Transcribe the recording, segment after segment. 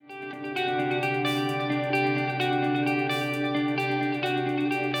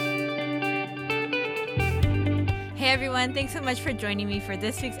Hey everyone, thanks so much for joining me for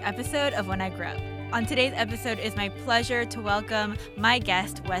this week's episode of When I Grew Up. On today's episode, it's my pleasure to welcome my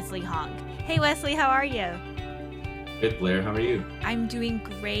guest, Wesley Hong. Hey Wesley, how are you? Good, Blair. How are you? I'm doing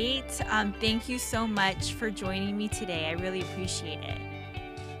great. Thank you so much for joining me today. I really appreciate it.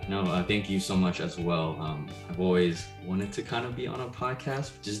 No, thank you so much as well. I've always wanted to kind of be on a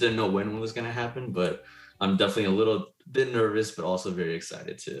podcast, just didn't know when it was going to happen, but I'm definitely a little bit nervous, but also very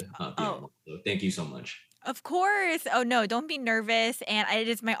excited to be on Oh, it. So thank you so much. of course. Oh no, don't be nervous. And it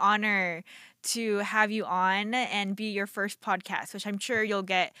is my honor to have you on and be your first podcast, which I'm sure you'll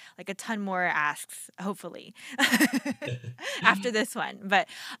get like a ton more asks, hopefully, after this one. But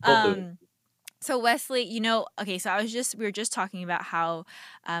Hopefully. so Wesley, okay, so we were just talking about how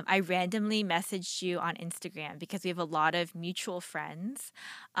I randomly messaged you on Instagram because we have a lot of mutual friends.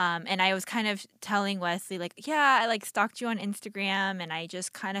 And I was kind of telling Wesley, like, yeah, I like stalked you on Instagram and I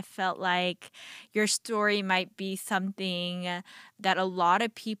just kind of felt like your story might be something that a lot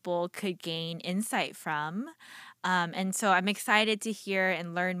of people could gain insight from. And so I'm excited to hear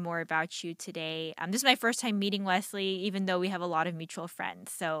and learn more about you today. This is my first time meeting Wesley, even though we have a lot of mutual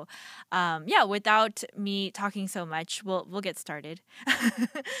friends. So, yeah, without me talking so much, we'll get started.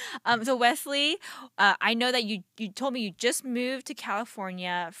 So Wesley, I know that you told me you just moved to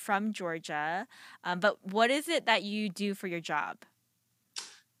California from Georgia, but what is it that you do for your job?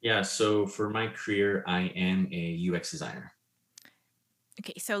 Yeah, so for my career, I am a UX designer.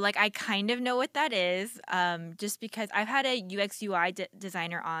 Okay, so like I kind of know what that is, just because I've had a UX UI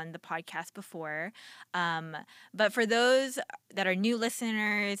designer on the podcast before. Um, but for those that are new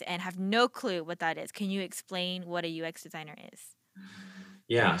listeners and have no clue what that is, can you explain what a UX designer is?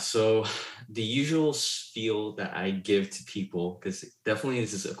 Yeah, so the usual spiel that I give to people, because definitely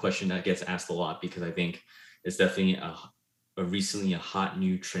this is a question that gets asked a lot because I think it's definitely a recently a hot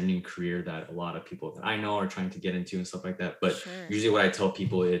new trending career that a lot of people that I know are trying to get into and stuff like that. But Sure. usually what I tell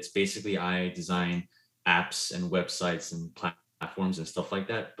people, it's basically I design apps and websites and platforms and stuff like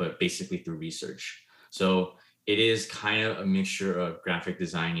that, but basically through research. So it is kind of a mixture of graphic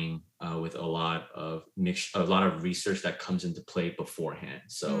designing with a lot of research that comes into play beforehand.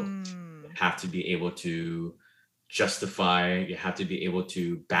 So you Mm. have to be able to justify, you have to be able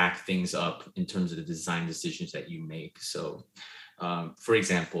to back things up in terms of the design decisions that you make. So for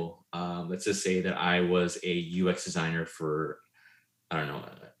example, let's just say that I was a UX designer for, I don't know,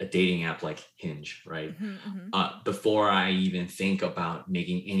 a dating app like Hinge, right? Mm-hmm, mm-hmm. Before I even think about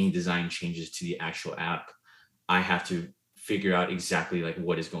making any design changes to the actual app, I have to figure out exactly like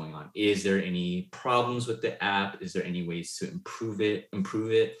what is going on. Is there any problems with the app? Is there any ways to improve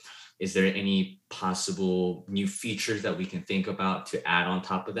it? Is there any possible new features that we can think about to add on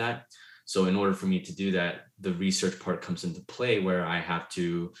top of that? So in order for me to do that, the research part comes into play where I have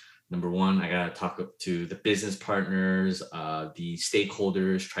to, number one, I got to talk to the business partners, the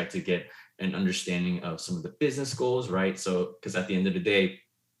stakeholders, try to get an understanding of some of the business goals, right? So, because at the end of the day,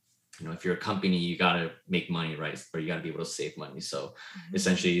 if you're a company, you got to make money, right? Or you got to be able to save money. So Mm-hmm.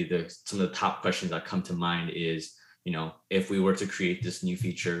 essentially some of the top questions that come to mind is, if we were to create this new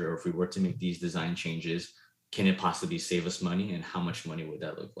feature or if we were to make these design changes, can it possibly save us money and how much money would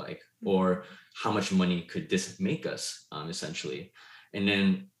that look like? Or how much money could this make us essentially? And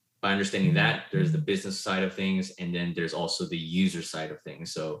then by understanding that, there's the business side of things, and then there's also the user side of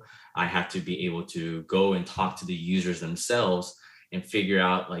things. So I have to be able to go and talk to the users themselves and figure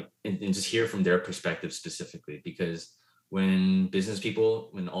out and just hear from their perspective specifically, because when business people,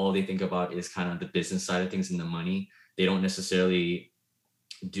 when all they think about is kind of the business side of things and the money, they don't necessarily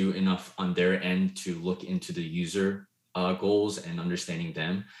do enough on their end to look into the user goals and understanding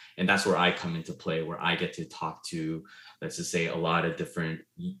them. And that's where I come into play, where I get to talk to, let's just say, a lot of different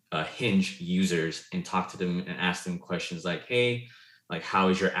Hinge users and talk to them and ask them questions like, hey, like, how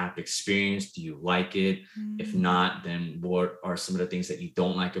is your app experience? Do you like it? If Mm. not, then what are some of the things that you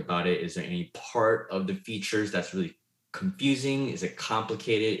don't like about it? Is there any part of the features that's really confusing? Is it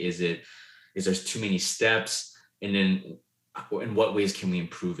complicated? Is there too many steps? And then in what ways can we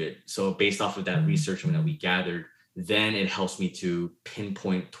improve it? So based off of that research that we gathered, then it helps me to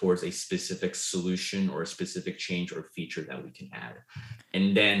pinpoint towards a specific solution or a specific change or feature that we can add.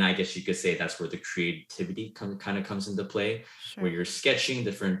 And then I guess you could say that's where the creativity kind of comes into play, where Sure. you're sketching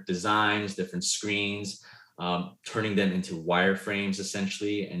different designs, different screens, turning them into wireframes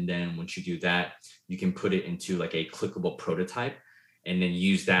essentially. And then once you do that, you can put it into like a clickable prototype. and then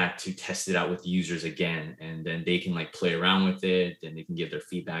use that to test it out with users again. And then they can like play around with it, and they can give their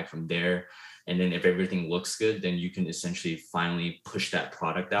feedback from there. And then if everything looks good, then you can essentially finally push that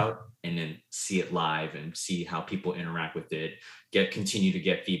product out and then see it live and see how people interact with it, continue to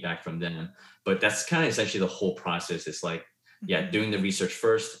get feedback from them. But that's kind of essentially the whole process. It's like, yeah, Mhm. doing the research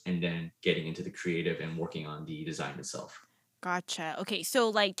first and then getting into the creative and working on the design itself. Gotcha. Okay, so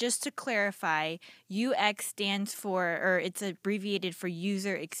like just to clarify, UX stands for, or it's abbreviated for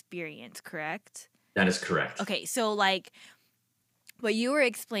user experience, correct? That is correct. Okay, so like what you were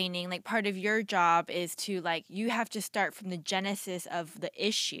explaining, like part of your job is to like you have to start from the genesis of the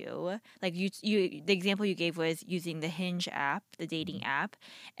issue. Like you the example you gave was using the Hinge app, the dating app.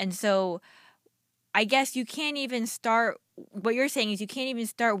 And so I guess you can't even start what you're saying is you can't even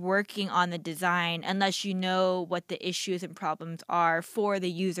start working on the design unless you know what the issues and problems are for the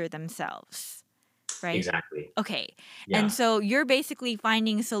user themselves, right? Exactly. Okay. And Yeah. so you're basically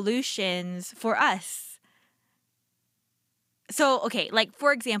finding solutions for us. So, okay, like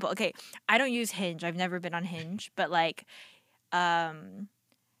for example, okay, I don't use Hinge. I've never been on Hinge, but like um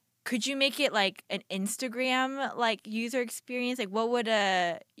could you make it like an Instagram like user experience? Like what would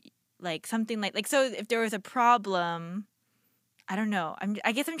a like something like so if there was a problem, I don't know.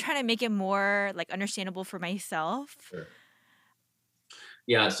 I guess I'm trying to make it more like understandable for myself. Sure.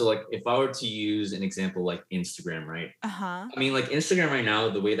 Yeah. So like if I were to use an example like Instagram, right? Uh-huh. I mean, like Instagram right now,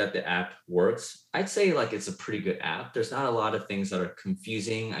 the way that the app works, I'd say like it's a pretty good app. There's not a lot of things that are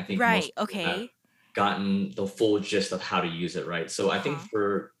confusing. I think most Right. people have Okay. gotten the full gist of how to use it, right? So I think Uh-huh.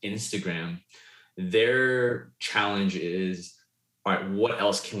 for Instagram, their challenge is, all right, what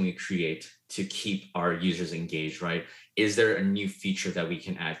else can we create to keep our users engaged, right? Is there a new feature that we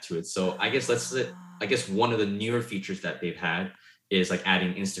can add to it? So I guess I Ah. guess one of the newer features that they've had is like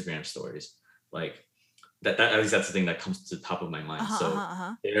adding Instagram stories. Like that at least that's the thing that comes to the top of my mind. Uh-huh, So uh-huh,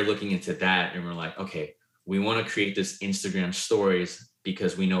 uh-huh. they're looking into that and we're like, okay, we want to create this Instagram stories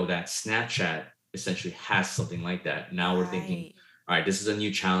because we know that Snapchat essentially has something like that. Now we're thinking, Right. all right, this is a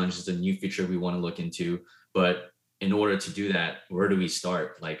new challenge, this is a new feature we want to look into. But in order to do that, where do we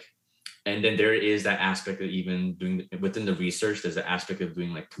start? Like, and then there is that aspect of even doing within the research, there's an aspect of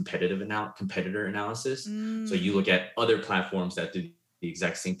doing like competitor analysis. So you Mm. look at other platforms that do the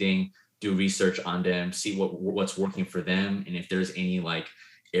exact same thing, do research on them, see what's working for them, and if there's any like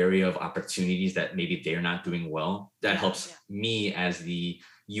area of opportunities that maybe they're not doing well, that Yeah. helps me as the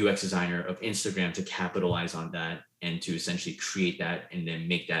UX designer of Instagram to capitalize on that and to essentially create that and then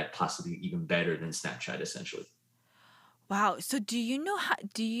make that possibly even better than Snapchat essentially. Wow. So do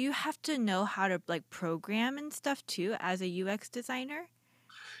you have to know how to like program and stuff too as a UX designer?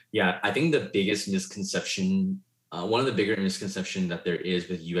 Yeah, I think the biggest misconception, one of the bigger misconception that there is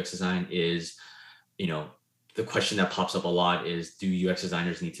with UX design is, you know, the question that pops up a lot is, do UX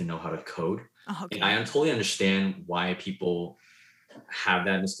designers need to know how to code? Oh, And I okay. totally understand why people have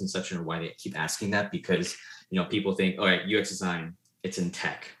that misconception or why they keep asking that because, people think, all right, UX design, it's in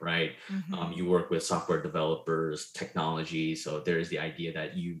tech, right? Mhm. You work with software developers, technology, so there's the idea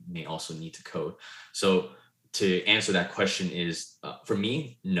that you may also need to code. So to answer that question is for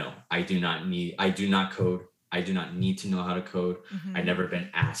me, no, I do not code. I do not need to know how to code. I've Mhm. never been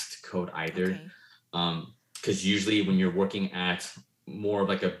asked to code either. Okay. Because usually when you're working at more of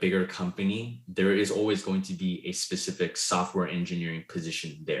like a bigger company, there is always going to be a specific software engineering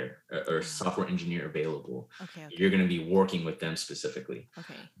position there or software Ah. engineer available. Okay, You're okay. going to be working with them specifically.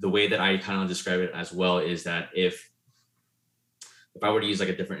 Okay. The way that I kind of describe it as well is that if I were to use like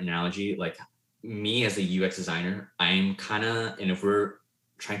a different analogy, like me as a UX designer, I'm kind of, and if we're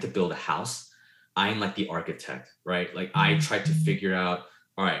trying to build a house, I'm like the architect, right? Like I try to figure out,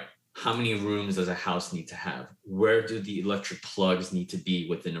 all right, how many rooms does a house need to have? Where do the electric plugs need to be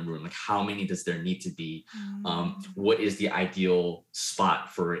within a room? Like how many does there need to be? Mm. What is the ideal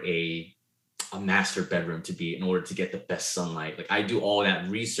spot for a master bedroom to be in order to get the best sunlight? Like I do all that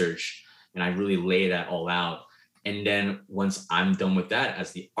research and I really lay that all out. And then once I'm done with that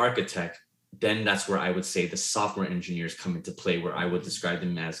as the architect, then that's where I would say the software engineers come into play, where I would describe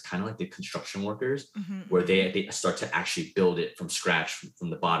them as kind of like the construction workers, Mhm, where mhm. they start to actually build it from scratch, from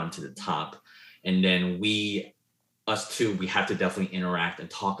the bottom to the top. And then us two, we have to definitely interact and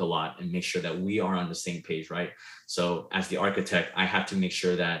talk a lot and make sure that we are on the same page, right? So as the architect, I have to make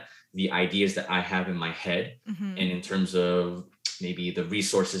sure that the ideas that I have in my head and Mhm. in terms of maybe the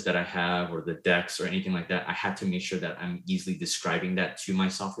resources that I have or the decks or anything like that, I have to make sure that I'm easily describing that to my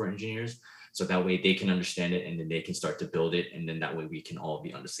software engineers. So that way they can understand it and then they can start to build it. And then that way we can all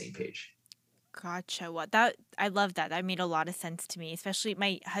be on the same page. Gotcha. What that I love that. That made a lot of sense to me. Especially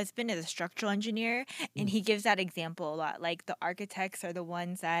my husband is a structural engineer and Mm, he gives that example a lot. Like the architects are the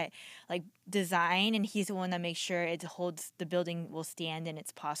ones that like design and he's the one that makes sure it holds the building will stand and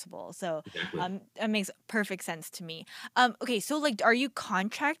it's possible. So exactly. that makes perfect sense to me. Okay, so like are you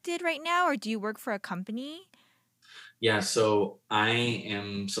contracted right now or do you work for a company? Yeah, so I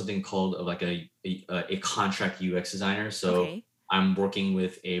am something called like a contract UX designer. So Okay. I'm working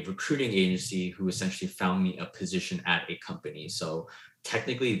with a recruiting agency who essentially found me a position at a company. So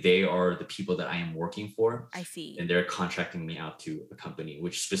technically, they are the people that I am working for, I see. and they're contracting me out to a company.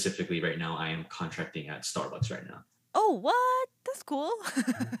 Which specifically, right now, I am contracting at Starbucks right now. Oh, what? That's cool.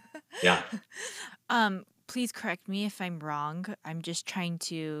 Mhm. Yeah, Please correct me if I'm wrong. I'm just trying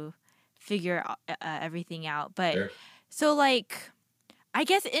to figure everything out. But sure. so, like, I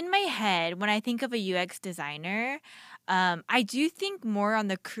guess in my head, when I think of a UX designer, I do think more on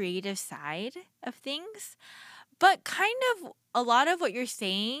the creative side of things. But kind of a lot of what you're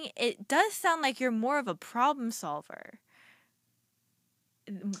saying, it does sound like you're more of a problem solver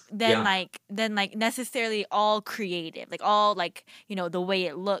than Yeah, like necessarily all creative, like all like, the way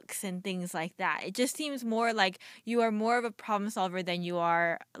it looks and things like that. It just seems more like you are more of a problem solver than you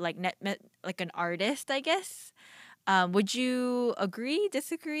are like like an artist, I guess. Would you agree,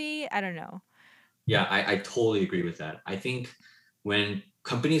 disagree? I don't know. yeah, I totally agree with that. I think when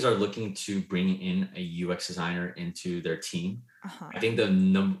companies are looking to bring in a UX designer into their team, Uh-huh. I think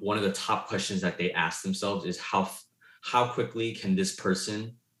one of the top questions that they ask themselves is how quickly can this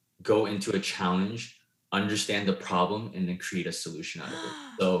person go into a challenge, understand the problem, and then create a solution out of it.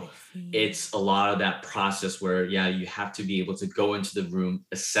 I So see. it's a lot of that process where, yeah, you have to be able to go into the room,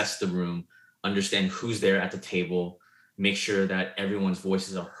 assess the room, understand who's there at the table, make sure that everyone's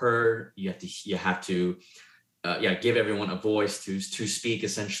voices are heard. You have to yeah, give everyone a voice to speak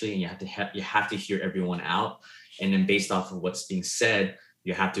essentially, and you have to hear everyone out, and then Sure. based off of what's being said,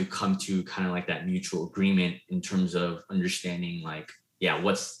 you have to come to kind of like that mutual agreement in terms of understanding like, yeah,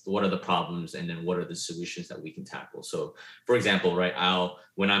 what are the problems and then what are the solutions that we can tackle. So for example, right, I'll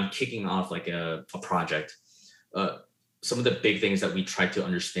when I'm kicking off like a project, uh, some of the big things that we try to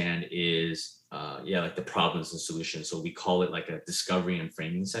understand is yeah, like the problems and solutions. So we call it like a discovery and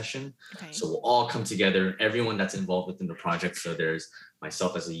framing session. Okay. So we'll all come together, everyone that's involved within the project. So there's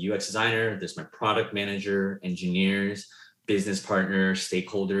myself as a UX designer, there's my product manager, engineers, business partners,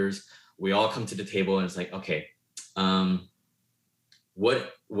 stakeholders. We all come to the table and it's like, okay, um,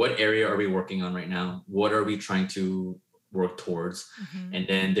 what area are we working on right now? What are we trying to work towards? Mm-hmm. And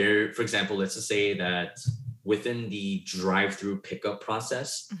then there, for example, let's just say that within the drive-through pickup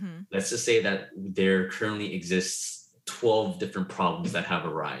process, Mm-hmm. let's just say that there currently exists 12 different problems that have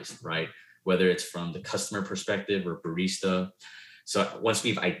arisen, right? Whether it's from the customer perspective or barista. So once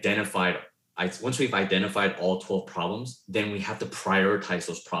we've identified all 12 problems, then we have to prioritize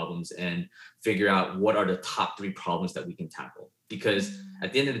those problems and figure out what are the top three problems that we can tackle. Because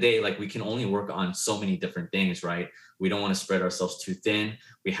at the end of the day, like we can only work on so many different things, right? We don't want to spread ourselves too thin.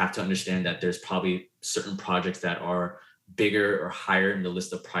 We have to understand that there's probably certain projects that are bigger or higher in the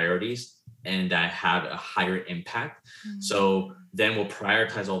list of priorities and that have a higher impact. So Mm-hmm. then we'll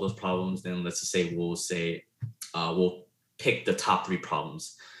prioritize all those problems. Then let's just say we'll pick the top three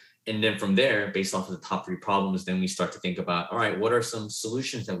problems. And then from there, based off of the top three problems, then we start to think about, all right, what are some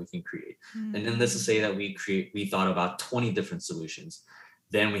solutions that we can create? And then let's just say that we thought about 20 different solutions.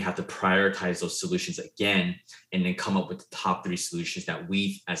 Then we have to prioritize those solutions again and then come up with the top three solutions that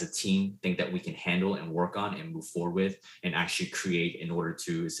we as a team think that we can handle and work on and move forward with and actually create in order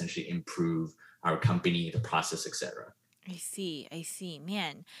to essentially improve our company, the process, etc. I see. I see.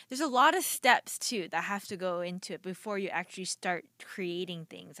 Man, there's a lot of steps too that have to go into it before you actually start creating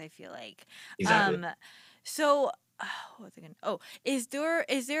things, I feel like. Exactly. Um so what was I gonna Oh, is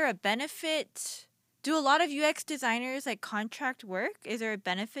there a benefit? Do a lot of UX designers like contract work? Is there a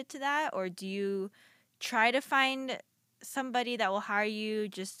benefit to that or do you try to find somebody that will hire you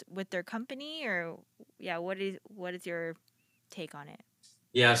just with their company or yeah, what is your take on it?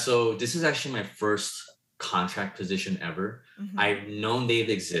 Yeah, so this is actually my first contract position ever. Mhm. I've known they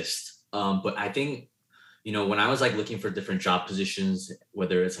exist, but I think when I was like looking for different job positions,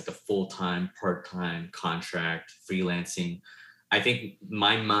 whether it's like a full time, part time, contract, freelancing, I think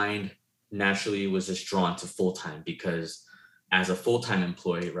my mind naturally was just drawn to full time because as a full time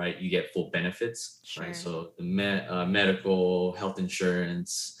employee, right, you get full benefits, right? Sure. So the medical, health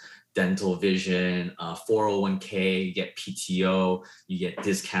insurance, dental vision, 401k, you get PTO, you get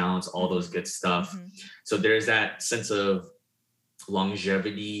discounts, all those Mhm. good stuff. Mhm. So there's that sense of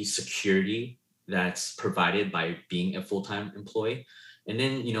longevity, security that's provided by being a full-time employee. And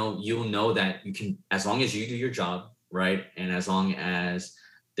then, you'll know that you can, as long as you do your job, right? And as long as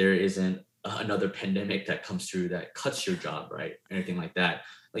there isn't another pandemic that comes through that cuts your job, right? Anything like that.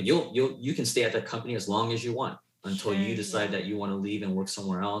 Like you can stay at that company as long as you want until Sure, you decide yeah. that you want to leave and work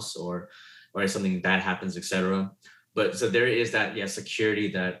somewhere else, or if something bad happens, etc. But so there is that, yeah,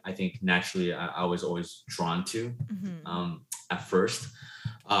 security that I think naturally I was always drawn to Mhm. at first.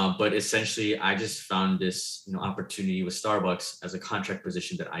 But essentially, I just found this, opportunity with Starbucks as a contract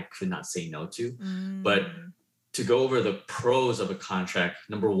position that I could not say no to. But Mm. to go over the pros of a contract,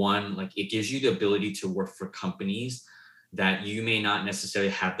 number one, like it gives you the ability to work for companies that you may not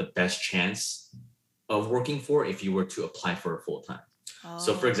necessarily have the best chance of working for if you were to apply for a full time.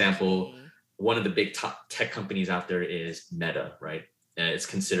 So, for example, Okay. one of the big top tech companies out there is Meta, right? It's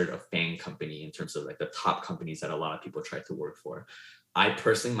considered a FANG company in terms of like the top companies that a lot of people try to work for. I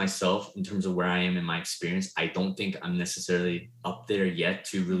personally, myself, in terms of where I am in my experience, I don't think I'm necessarily up there yet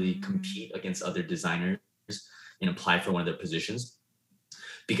to really Mm. compete against other designers and apply for one of their positions,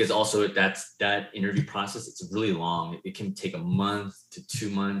 because also that interview process, it's really long. It can take a month to 2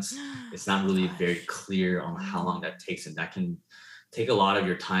 months. It's not really very Gosh. clear on how long Mm. that takes, and that can take a lot of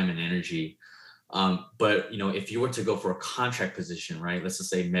your time and energy. But if you were to go for a contract position, right? Let's just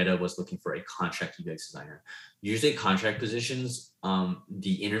say Meta was looking for a contract UX designer. Usually, contract positions,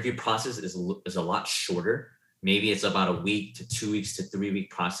 the interview process is a lot shorter. Maybe it's about a week to 2 weeks to 3 week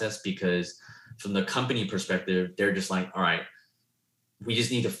process, because from the company perspective, they're just like, all right, we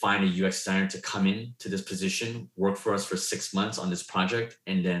just need to find a UX designer to come in to this position, work for us for 6 months on this project,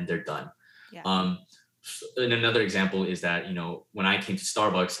 and then they're done. Yeah. Um, and another example is that, when I came to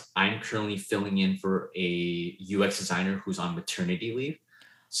Starbucks, I'm currently filling in for a UX designer who's on maternity leave.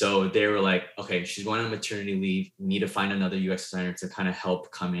 So they were like, okay, she's going on maternity leave. We need to find another UX designer to kind of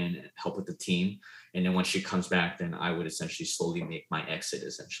help come in and help with the team. And then once she comes back, then I would essentially slowly make my exit,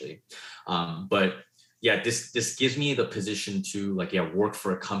 essentially. But yeah, this gives me the position to, like, yeah, work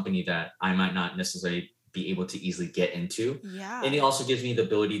for a company that I might not necessarily be able to easily get into. And Yeah. it also gives me the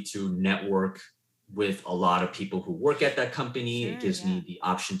ability to network with a lot of people who work at that company. It Sure, gives yeah. me the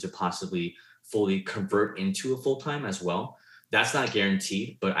option to possibly fully convert into a full time as well. That's not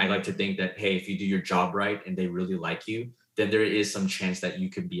guaranteed, but I like to Mhm. think that, hey, if you do your job right and they really like you, then there is some chance that you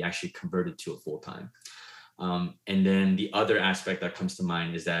could be actually converted to a full time. And then the other aspect that comes to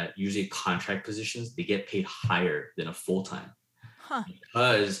mind is that usually contract positions, they get paid higher than a full time, Huh.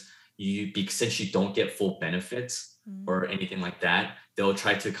 because since you don't get full benefits or Mm. anything like that, they'll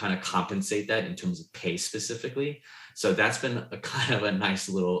try to kind of compensate that in terms of pay specifically. So that's been a kind of a nice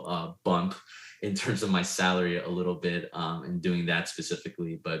little bump in terms of my salary a little bit, in doing that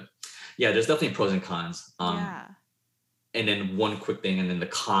specifically. But yeah, there's definitely pros and cons. Yeah. And then one quick thing, and then the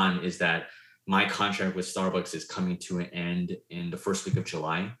con is that my contract with Starbucks is coming to an end in the first week of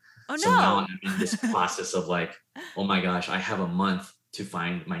July. Oh, So now no. I'm in this process of like, oh my gosh, I have a month to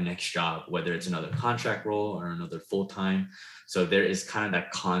find my next job, whether it's another contract role or another full time. So there is kind of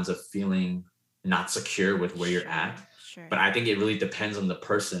that cons of feeling not secure with where you're Sure, at. But sure. I think it really depends on the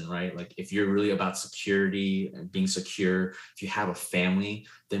person, right? Like if you're really about security and being secure, if you have a family,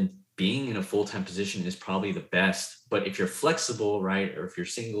 then being in a full-time position is probably the best. But if you're flexible, right, or if you're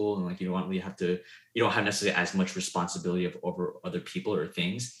single and like you don't have necessarily as much responsibility over other people or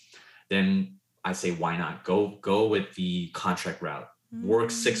things, then I say why not go with the contract route.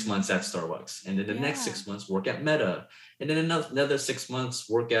 Work 6 months at Mm. Starbucks, and then the next Yeah. 6 months work at Meta, and then another 6 months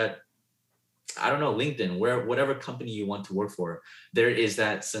work at, I don't know, LinkedIn, where whatever company you want to work for. There is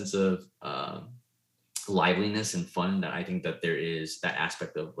that sense of liveliness and fun that I think that there is that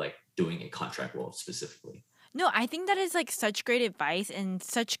aspect of like doing a contract role specifically. No, I think that is like such great advice and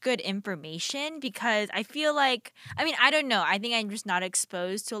such good information because I feel like, I mean, I don't know. I think I'm just not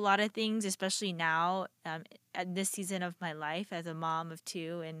exposed to a lot of things, especially now, at this season of my life as a mom of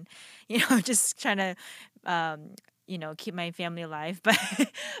two and, just trying to, um, keep my family alive.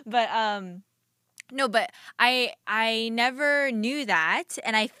 But no, but I never knew that,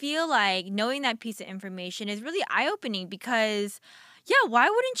 and I feel like knowing that piece of information is really eye-opening because yeah, why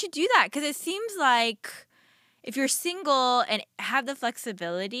wouldn't you do that? Because it seems like if you're single and have the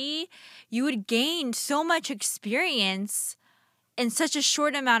flexibility, you would gain so much experience in such a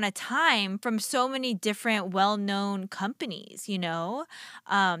short amount of time from so many different well-known companies, you know?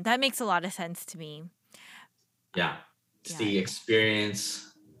 That makes a lot of sense to me. Yeah, it's Yeah, the yeah.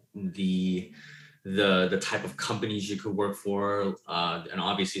 experience, the the type of companies you could work for, and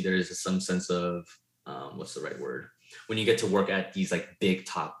obviously there is some sense of, what's the right word, when you get to work at these like big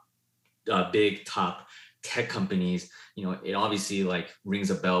top tech companies, it obviously like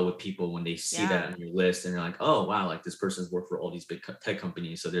rings a bell with people when they see Yeah. that on your list and they're like, oh wow, like this person's worked for all these big tech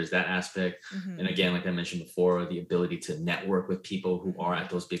companies. So there's that aspect. And Mm-hmm. again, like I mentioned before, the ability to network with people who are Mm-hmm. at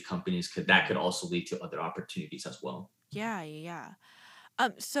those big companies could also lead to other opportunities as well. Yeah, yeah, yeah.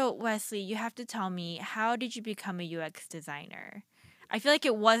 So Wesley, you have to tell me, how did you become a UX designer? I feel like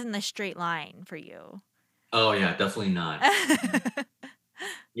it wasn't a straight line for you. Oh yeah, definitely not.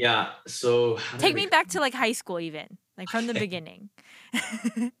 Yeah. So how did I Take me become? back to like high school, even like from the beginning.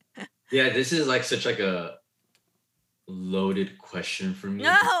 Yeah, this is like such like a loaded question for No,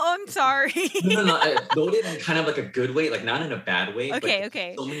 me. I'm sorry. No, no, no. Loaded in kind of like a good way, like not in a bad way, but Okay, there's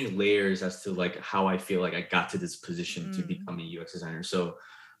okay. so many layers as to like how I feel like I got to this position to Mm. become a UX designer. So,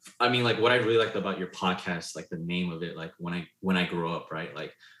 I mean, like what I really liked about your podcast, like the name of it, like when I grow up, right?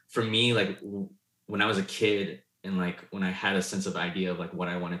 Like for me, like when I was a kid and like when I had a sense of idea of like what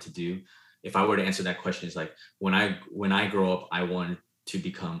I wanted to do, if I were to answer that question, is like when I grow up, I wanted to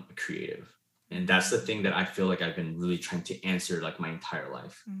become a creative. And that's the thing that I feel like I've been really trying to answer like my entire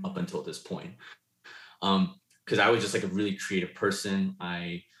life up Mm. until this point. Because I was just like a really creative person.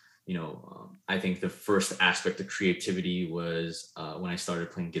 I think the first aspect of creativity was when I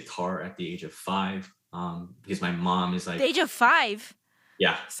started playing guitar at the age of 5. Because my mom is The like, age of 5.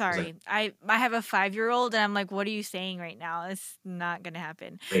 yeah, it's like, Sorry, I have a 5-year-old, and I'm like, what are you saying right now? It's not gonna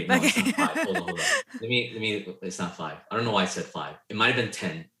happen. wait, no, it's not Okay. 5. Hold on, hold on. Let me. It's not 5. I don't know why I said 5. It might have been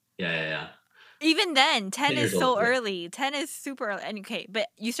 10. Yeah, yeah, yeah. Even then, 10 is 10 years old. so Yeah, early. 10 is super early. And okay, but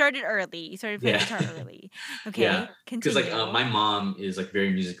you started early. You started playing yeah. guitar early. Yeah, Okay, because like continue. my mom is like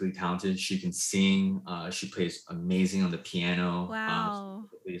very musically talented. She can sing. She plays amazing on the piano. Wow.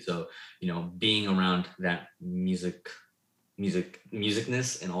 Specifically. So being around that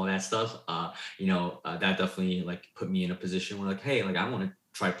musicness and all that stuff, that definitely like put me in a position where like, hey, like I want to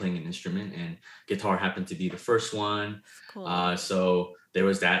try playing an instrument, and guitar happened to be the first one. It's cool. So there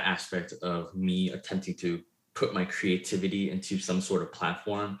was that aspect of me attempting to put my creativity into some sort of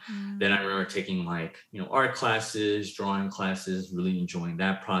platform. Then I Mm. remember taking like art classes, drawing classes, really enjoying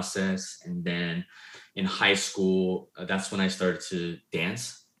that process. And then in high school, that's when I started to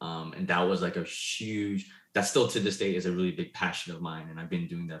dance, and that was like a huge, that still to this day is a really big passion of mine, and I've been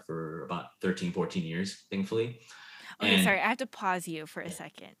doing that for about 13, 14 years, thankfully. Okay, And sorry. I have to pause you for a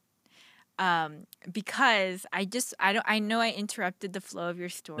second. Because I know I interrupted the flow of your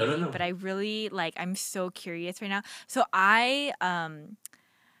no, no, story, no. but I really like I'm so curious right now. So I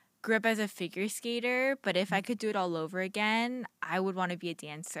grew up as a figure skater, but if I could do it all over again, I would want to be a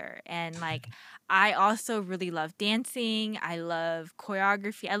dancer. And like, I also really love dancing. I love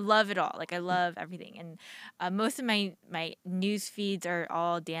choreography. I love it all. Like, I love everything. And most of my news feeds are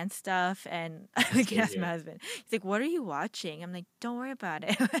all dance stuff. And I That's can good to ask my hear. husband. He's like, "What are you watching?" I'm like, "Don't worry about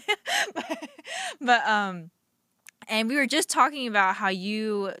it." but and we were just talking about how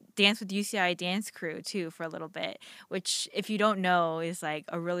you dance with UCI Dance Crew too for a little bit, which if you don't know is like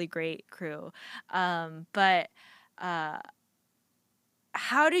a really great crew. But uh,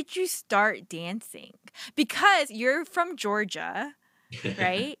 how did you start dancing? Because you're from Georgia,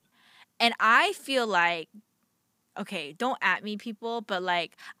 right? And I feel like, okay, don't at me, people, but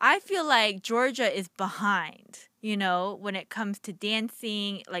like I feel like Georgia is behind, when it comes to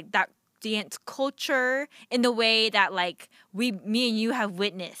dancing, like that dance culture in the way that like me and you have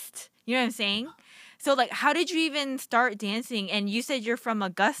witnessed. You know what I'm saying? So like how did you even start dancing? And you said you're from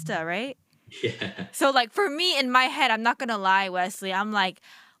Augusta, right? Yeah. So like for me in my head, I'm not gonna lie, Wesley, I'm like,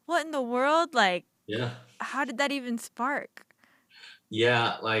 what in the world? Like, Yeah. how did that even spark?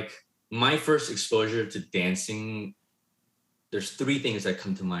 Yeah. Like my first exposure to dancing, there's three things that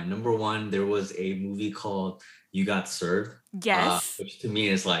come to mind. Number one, there was a movie called You Got Served, Yes. which to me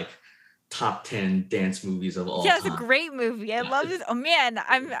is like top 10 dance movies of all Yeah, it's a time. great movie. I love this. Oh man,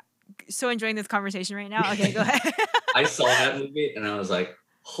 I'm so enjoying this conversation right now. Okay, go ahead. I saw that movie and I was like,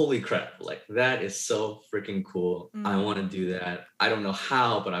 holy crap, like that is so freaking cool. I want to Mm. do that. I don't know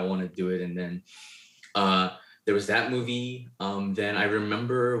how, but I want to do it. And then uh, there was that movie. Then I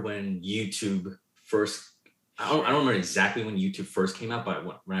remember when YouTube first, I don't Sure. remember exactly when YouTube first came out, but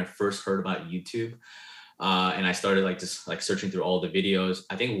when I first heard about YouTube, and I started like just like searching through all the videos,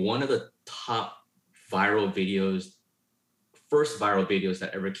 I think one of the top viral videos, first viral videos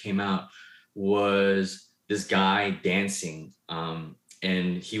that ever came out was this guy dancing.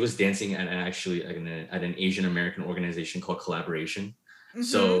 And he was dancing at an Asian American organization called Collaboration. Mhm.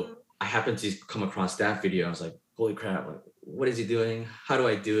 So I happened to come across that video. I was like, holy crap, like, what is he doing? How do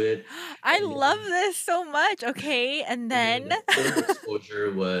I do it? I And love this so much. Okay, and then then the third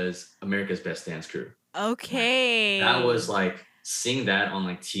exposure was America's Best Dance Crew. Like, that was okay. like seeing that on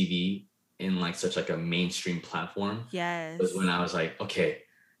like TV in like such like a mainstream platform was when Yes. I was like, okay,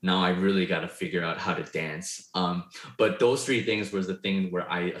 now I really got to figure out how to dance. But those three things was the thing where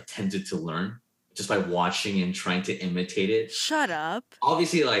I attempted to learn just by watching and trying to imitate it. Shut up.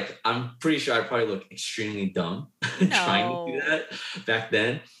 Obviously, like I'm pretty sure I probably look extremely dumb trying to do No. that back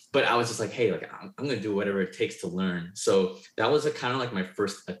then. But I was just like, hey, like I'm gonna do whatever it takes to learn. So that was a kind of like my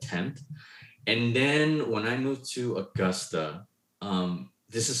first attempt. And then when I moved to Augusta,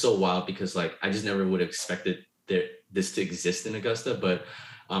 this is so wild because like I just never would have expected this to exist in Augusta. But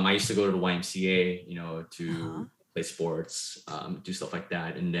I used to go to the YMCA, you know, Uh-huh. to play sports, do stuff like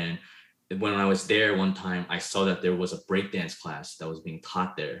that. And then when I was there one time, I saw that there was a breakdance class that was being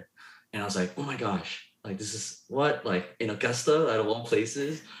taught there. And I was like, oh my gosh, like this is what, like in Augusta out of all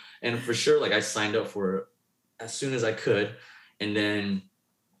places. And for sure, like I signed up for it as soon as I could. And then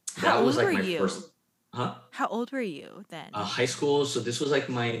How that was old were like my first, you? huh? How old were you then? High school. So this was like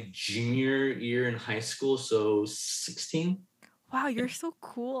my junior year in high school. So 16. Wow, you're so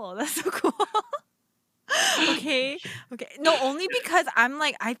cool. That's so cool. Okay. Okay. No, only because I'm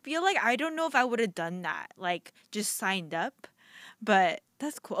like, I feel like I don't know if I would have done that. Like, just signed up. But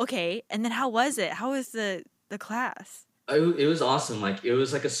that's cool. Okay. And then how was it? How was the class? It was awesome. Like it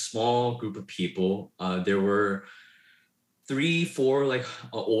was like a small group of people. There were three, four like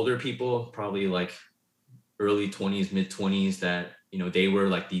older people, probably like early 20s, mid 20s that, you know, they were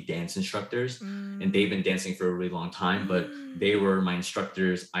like the dance instructors and they've Mm. been dancing for a really long time, but they were my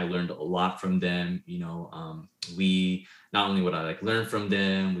instructors. I learned a lot from them. You know, we not only would I like learn from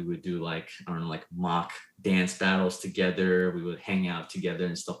them, we would do like, I don't know, like mock dance battles together. We would hang out together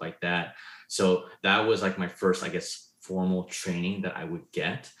and stuff like that. So that was like my first, I guess, formal training that I would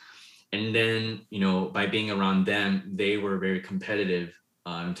get. And then, you know, by being around them, they were very competitive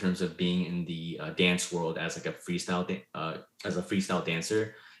in terms of being in the dance world as like a as a freestyle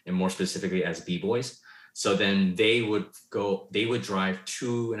dancer, and more specifically as b-boys. So then they would drive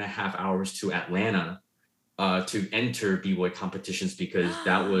 2.5 hours to Atlanta to enter b-boy competitions because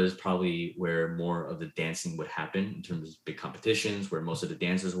that was probably where more of the dancing would happen in terms of big competitions, where most of the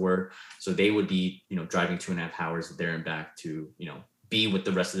dancers were. So they would be, you know, driving 2.5 hours there and back to, you know, be with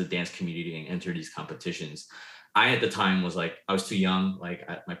the rest of the dance community and enter these competitions. I at the time was like, I was too young. Like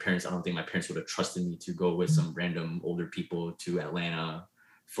my parents, I don't think my parents would have trusted me to go with some random older people to Atlanta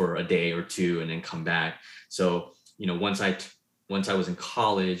for a day or two and then come back. So, you know, once I was in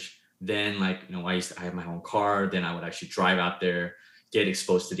college, then like, you know, I had my own car, then I would actually drive out there, get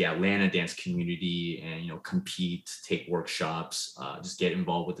exposed to the Atlanta dance community and, you know, compete, take workshops, just get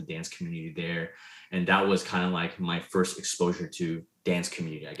involved with the dance community there. And that was kind of like my first exposure to dance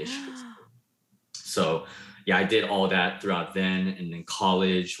community, I guess you could say. So yeah, I did all that throughout then. And then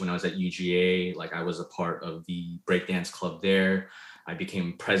college, when I was at UGA, like I was a part of the breakdance club there. I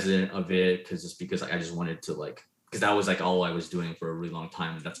became president of it because I just wanted to like, because that was like all I was doing for a really long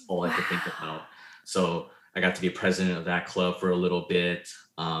time. That's all I could think about. Wow. So I got to be president of that club for a little bit.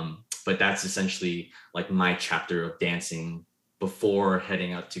 But that's essentially like my chapter of dancing before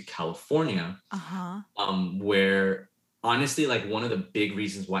heading out to California, Uh-huh. where honestly, like one of the big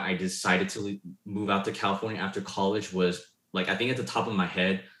reasons why I decided to move out to California after college was like, I think at the top of my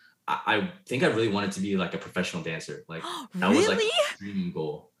head, I think I really wanted to be like a professional dancer. Like that was like Really? my dream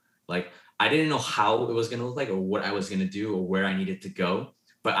goal. Like I didn't know how it was going to look like or what I was going to do or where I needed to go.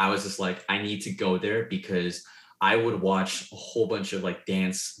 But I was just like, I need to go there because I would watch a whole bunch of like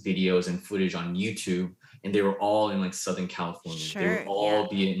dance videos and footage on YouTube, and they were all in like Southern California. They would Sure, yeah. all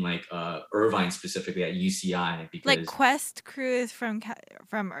be in like Irvine, specifically at UCI, Like because Quest crew is from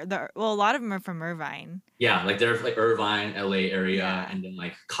a lot of them are from Irvine. yeah, like they're like Irvine, LA area, Yeah. and then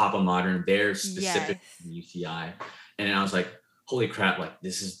like Capa Modern, they're specific Yes. UCI. And then I was like, holy crap, like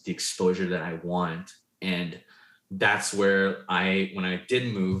this is the exposure that I want. And that's where when I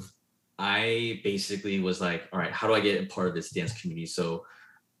did move, I basically was like, all right, how do I get a part of this dance community? So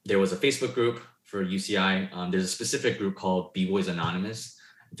there was a Facebook group for UCI. There's a specific group called B-Boys Anonymous.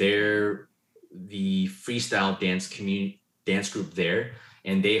 They're the freestyle dance community dance group there,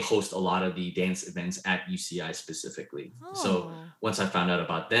 and they host a lot of the dance events at UCI specifically. So Oh. once I found out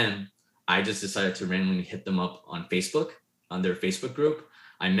about them, I just decided to randomly hit them up on Facebook, on their Facebook group.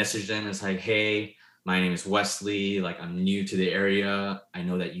 I messaged them and it's like, hey, my name is Wesley. Like I'm new to the area. I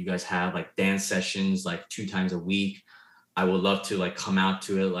know that you guys have like dance sessions like 2 times a week. I would love to like come out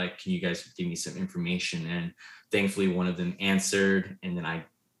to it. Like, can you guys give me some information? And thankfully one of them answered. And then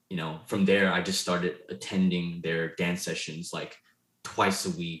you know, from there, I just started attending their dance sessions like twice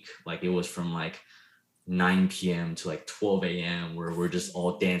a week. Like it was from like 9 p.m. to like 12 a.m. where we're just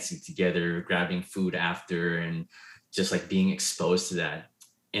all dancing together, grabbing food after, and just like being exposed to that.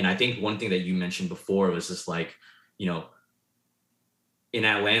 And I think one thing that you mentioned before was just like, you know, in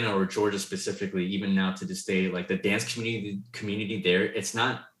Atlanta or Georgia specifically, even now to this day, like the dance community there, it's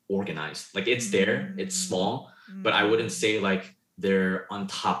not organized. Like it's there, it's Mm, small, but I wouldn't mm. say like they're on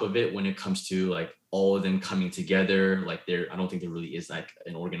top of it when it comes to like all of them coming together. Like I don't think there really is like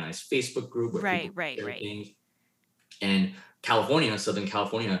an organized Facebook group where Right, people right, share right. things. And California, Southern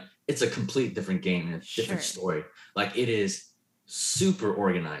California, it's a complete different game and a different Sure. story. Like it is super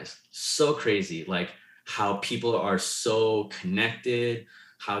organized, so crazy. Like how people are so connected,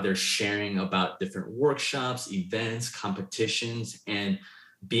 how they're sharing about different workshops, events, competitions, and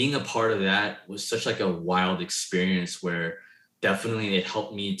being a part of that was such like a wild experience where definitely it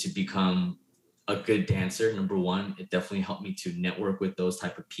helped me to become a good dancer. Number one, it definitely helped me to network with those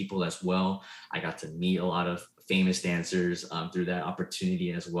type of people as well. I got to meet a lot of famous dancers through that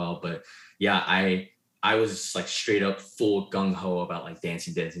opportunity as well. But yeah, I was like straight up full gung ho about like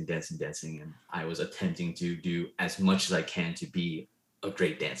dancing, dancing, dancing, dancing, and I was attempting to do as much as I can to be a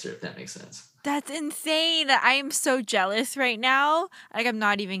great dancer, if that makes sense. That's insane. I am so jealous right now. Like I'm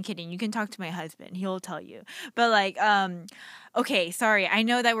not even kidding. You can talk to my husband. He'll tell you. But like okay, sorry. I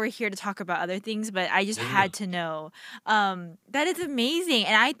know that we're here to talk about other things, but I just No, no, no. had to know. That is amazing.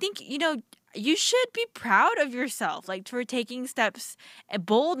 And I think, you should be proud of yourself like for taking steps,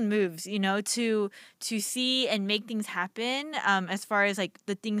 bold moves, to see and make things happen as far as like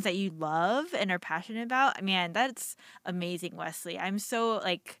the things that you love and are passionate about. Man, that's amazing, Wesley. I'm so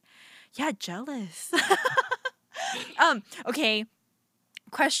like yeah, jealous. Okay,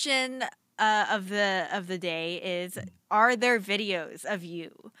 question of the day is, are there videos of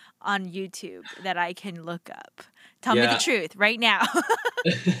you on YouTube that I can look up? Tell me the Yeah. truth right now.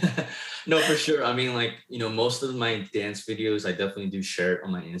 No, for sure. I mean, like, most of my dance videos, I definitely do share it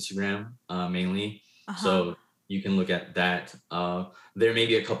on my Instagram, mainly. Uh-huh. So you can look at that. There may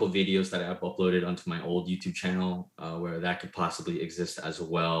be a couple videos that I've uploaded onto my old YouTube channel where that could possibly exist as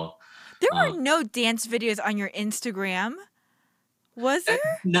well. There Um, were no dance videos on your Instagram, was there?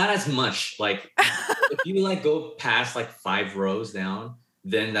 Not as much. Like, if you like go past like 5 rows down,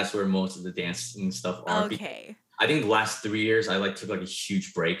 then that's where most of the dancing stuff are. Because Okay. I think the last 3 years I like took like a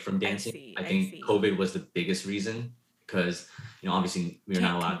huge break from I dancing. see. I I think see. COVID was the biggest reason because obviously we are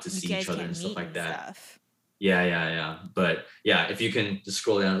not allowed to You see guys each other can't and stuff meet like and that. stuff. Yeah, yeah, yeah. But yeah, if you can just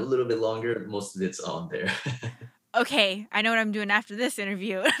scroll down a little bit longer, most of it's on there. Okay, I know what I'm doing after this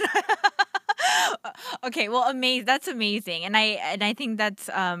interview. Okay, well, that's amazing, and I think that's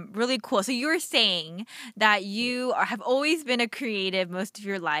really cool. So you were saying that have always been a creative most of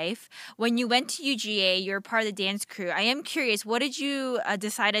your life. When you went to UGA, you were part of the dance crew. I am curious, what did you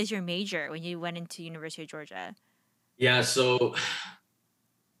decide as your major when you went into University of Georgia? Yeah, so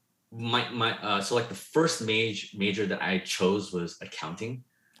my so like the first major that I chose was accounting.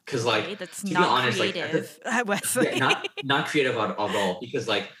 Cause like Okay, that's to be not honest, like at the creative, yeah, Wesley. not creative at all because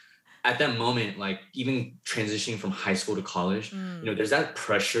like at that moment, like even transitioning from high school to college, Mm, there's that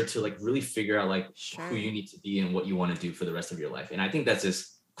pressure to like really figure out like who you sure, need to be and what you want to do for the rest of your life. And I think that's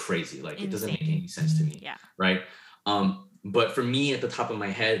just crazy. Like it doesn't make insane. any sense to me, Yeah. right? But for me at the top of my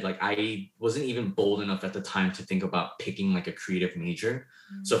head, like I wasn't even bold enough at the time to think about picking like a creative major.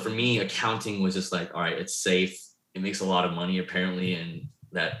 So for me, Mm, accounting was just like, all right, it's safe. It makes a lot of money apparently, and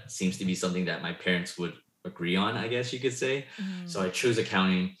that seems to be something that my parents would agree on, I guess you could say. So mm. I chose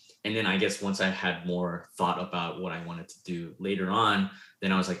accounting. And then I guess once I had more thought about what I wanted to do later on,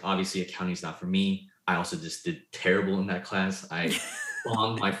 then I was like, obviously accounting's not for me. I also just did terrible in that class. I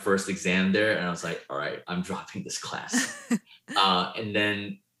bombed my first exam there and I was like, all right, I'm dropping this class. And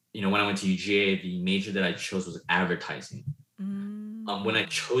then, when I went to UGA, the major that I chose was advertising. When I Mm,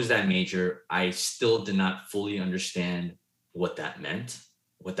 chose that major, I still did not fully understand what that meant,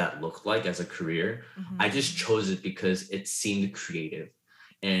 what that looked like as a career. I just mhm. chose it because it seemed creative.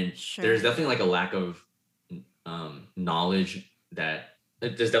 And there's Sure. definitely like a lack of knowledge that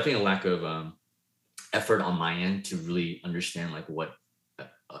there's definitely a lack of effort on my end to really understand like what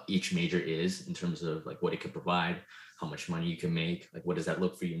each major is in terms of like what it could provide, how much money you can make, like what does that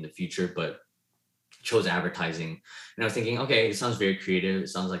look for you in the future. But chose advertising and I was thinking, okay, it sounds very creative. It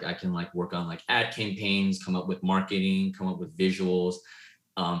sounds like I can like work on like ad campaigns, come up with marketing, come up with visuals.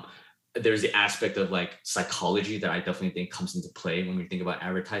 um, there's the aspect of like psychology that I definitely think comes into play when we think about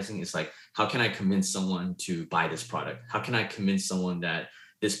advertising. It's like, how can I convince someone to buy this product? How can I convince someone that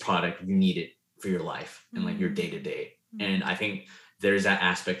this product, you need it for your life and like your day to Mm, day? And I mm. think there's that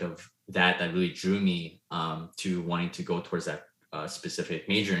aspect of that really drew me to wanting to go towards that specific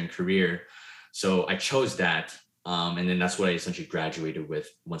major and career. So I chose that. And then that's what I essentially graduated with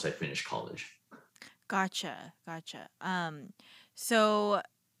once I finished college. Gotcha, gotcha. So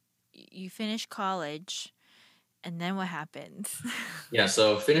you finish college, and then what happens? Yeah,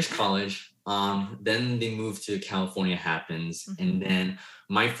 so finished college. Then the move to California happens, and Mhm. then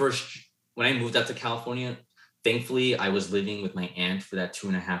my first when I moved out to California, thankfully I was living with my aunt for that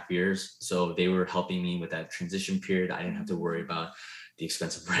 2.5 years, so they were helping me with that transition period. I didn't have to worry Mm. about the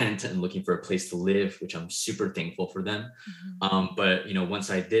expensive rent and looking for a place to live, which I'm super thankful for them. Mhm. But once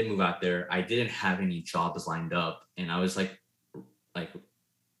I did move out there, I didn't have any jobs lined up, and I was like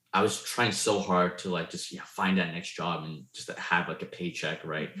I was trying so hard to like just find that next job and just to have like a paycheck,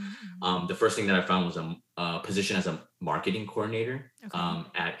 right? Mhm, mhm. The first thing that I found was a position as a marketing coordinator Okay.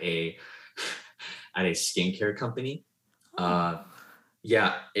 at a at a skincare company. Oh. Uh,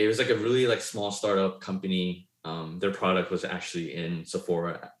 yeah, it was like a really like small startup company. Their product was actually in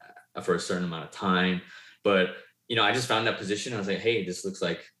Sephora for a certain amount of time, but I just found that position. I was like, hey, this looks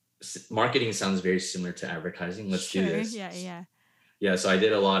like marketing sounds very similar to advertising. Let's do Sure. this. Yeah, yeah. Yeah, so I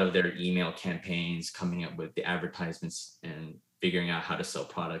did a lot of their email campaigns, coming up with the advertisements and figuring out how to sell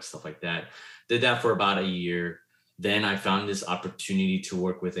products, stuff like that. Did that for about a year. Then I found this opportunity to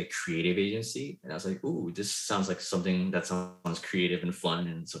work with a creative agency. And I was like, ooh, this sounds like something that sounds creative and fun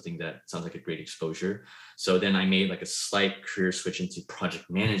and something that sounds like a great exposure. So then I made like a slight career switch into project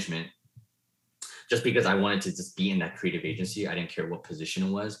management just because I wanted to just be in that creative agency. I didn't care what position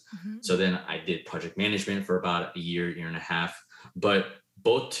it was. Mhm, So mhm. then I did project management for about a year and a half. But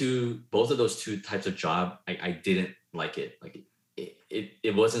both of those two types of job, I didn't like it. Like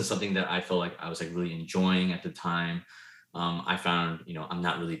it wasn't something that I felt like I was like really enjoying at the time. I found, I'm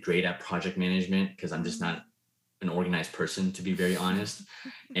not really great at project management because I'm just Mm. not an organized person, to be very honest.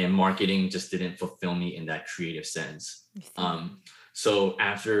 And marketing just didn't fulfill me in that creative sense. I see. Um, so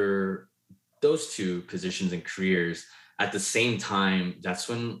after those two positions and careers at the same time, that's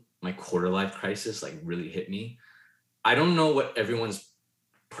when my quarter life crisis like really hit me. I don't know what everyone's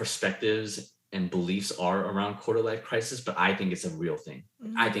perspectives and beliefs are around quarter life crisis, but I think it's a real thing.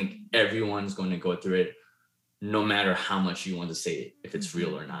 Like, I think Mm. everyone's going to go through it, no matter how much you want to say if it's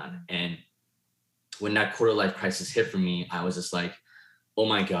real Mhm, or not. mhm. And when that quarter life crisis hit for me, I was just like, oh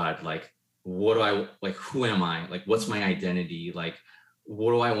my God, like, what do I like? Who am I? Like, what's my Mhm. identity? Like,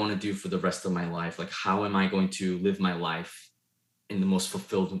 what do I want to do for the rest of my life? Like, how am I going to live my life in the most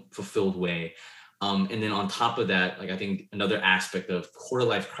fulfilled way? And then on top of that, like, I think another aspect of quarter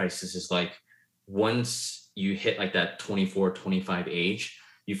life crisis is like, once you hit like that 24, 25 age,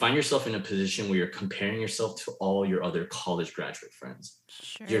 you find yourself in a position where you're comparing yourself to all your other college graduate friends.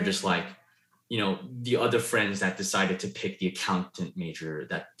 You're Sure. just like, the other friends that decided to pick the accountant major,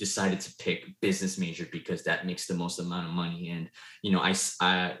 that decided to pick business major because that makes the most amount of money. And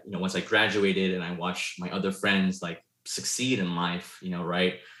once I graduated and I watched my other friends like succeed in life,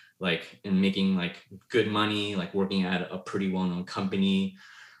 right, like in making like good money, like working at a pretty well-known company.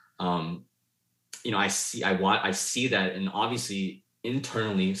 um I see that, and obviously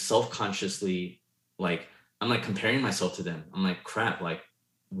internally, self-consciously, like I'm like comparing myself to them. I'm like, crap, like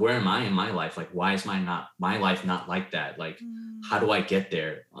where am I in my life? Like, why is my life not like that? Like, how Mm. do I get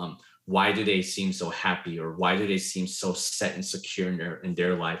there? Why do they seem so happy, or why do they seem so set and secure in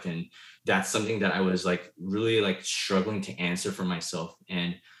their life? And that's something that I was like really like struggling to answer for myself.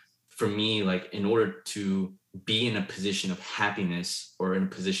 And for me, like in order to be in a position of happiness or in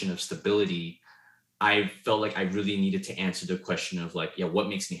a position of stability, I felt like I really needed to answer the question of like, yeah, what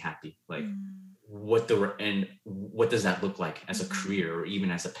makes me happy? Like, Mm. what does that look like as a Mhm. career or even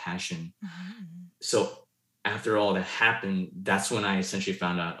as a passion? Mhm, mhm. So after all that happened, that's when I essentially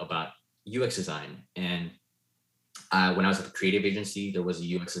found out about UX design. And when I was at the creative agency, there was a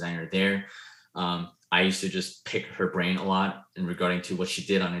UX designer there. I used to just pick her brain a lot in regarding to what she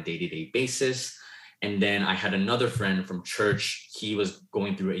did on a day-to-day basis. And then I had another friend from church. He was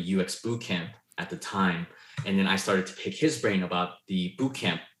going through a UX boot camp at the time. And then I started to pick his brain about the boot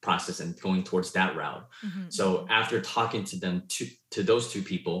camp process and going towards that route. Mhm, So mhm. after talking to them, to those two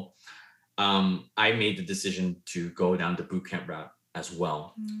people, I made the decision to go down the bootcamp route as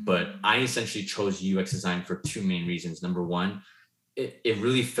well. But Mm. I essentially chose UX design for two main reasons. Number one, it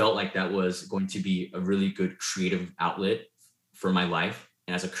really felt like that was going to be a really good creative outlet for my life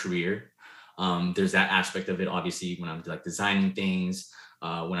and as a career. There's that aspect of it, obviously, when I'm like designing things,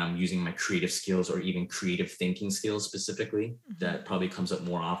 when I'm using my creative skills or even creative thinking skills specifically, Mhm. that probably comes up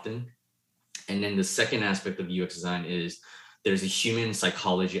more often. And then the second aspect of UX design is there's a human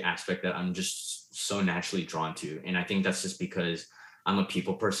psychology aspect that I'm just so naturally drawn to. And I think that's just because I'm a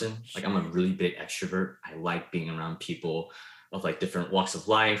people person. Like I'm a Sure. really big extrovert. I like being around people of like different walks of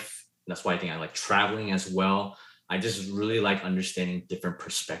life. That's why I think I like traveling as well. I just really like understanding different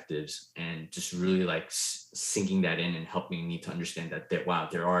perspectives and just really like sinking that in and helping me to understand that, wow,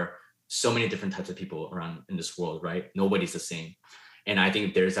 there are so many different types of people around in this world, right? Nobody's the same. And I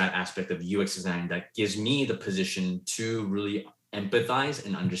think there's that aspect of UX design that gives me the position to really empathize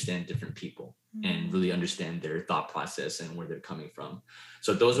and understand different people and really Mm. understand their thought process and where they're coming from.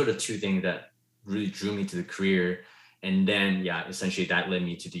 So those are the two things that really drew me to the career. And then, yeah, essentially that led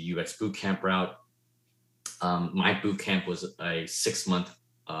me to the UX bootcamp route. My boot camp was a 6 month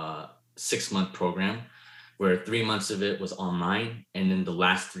 6 month program where 3 months of it was online, and then the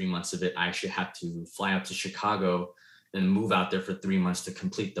last 3 months of it I actually had to fly out to Chicago and move out there for 3 months to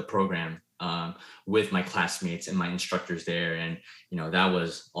complete the program, with my classmates and my instructors there. And that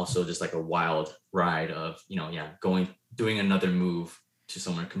was also just like a wild ride of yeah, doing another move to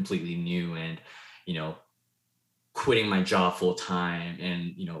somewhere completely new, and you know quitting my job full time, and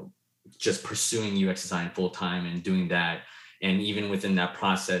just pursuing UX design full time and doing that. And even within that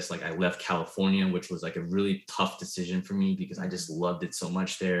process, like I left California, which was like a really tough decision for me because I just loved it so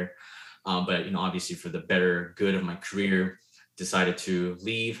much there. But obviously for the better good of my career, decided to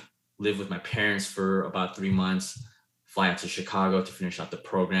leave, live with my parents for about 3 months, fly out to Chicago to finish out the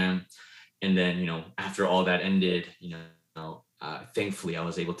program. And then after all that ended, thankfully I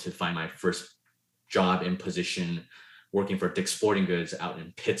was able to find my first job and position working for Dick's Sporting Goods out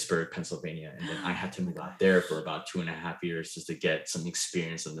in Pittsburgh, Pennsylvania. And then I had to Oh my move out there for gosh. about 2.5 years just to get some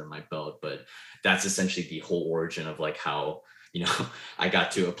experience under my belt. But that's essentially the whole origin of like how, I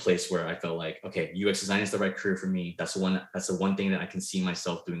got to a place where I felt like, okay, UX design is the right career for me. That's the one thing that I can see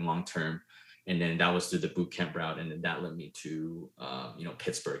myself doing long term. And then that was through the boot camp route. And then that led me to,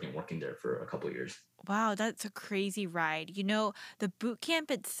 Pittsburgh and working there for a couple of years. Wow, that's a crazy ride. The boot camp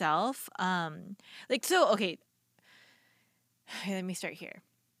itself, like so okay, let me start here.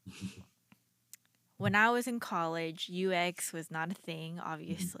 When I was in college, UX was not a thing, Mhm.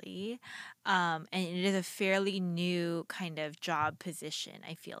 obviously. And it is a fairly new kind of job position,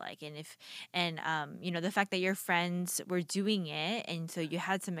 I feel like. The fact that your friends were doing it and so you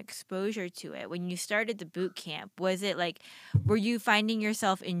had some exposure to it. When you started the boot camp, was it like, were you finding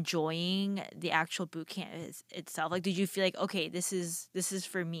yourself enjoying the actual boot camp itself? Like, did you feel like, okay, this is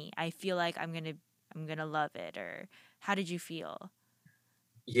for me. I feel like I'm gonna love it, or how did you feel?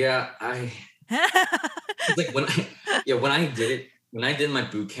 Yeah, it's like when I yeah, when I did my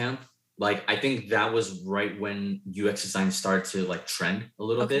boot camp, like I think that was right when UX design started to like trend a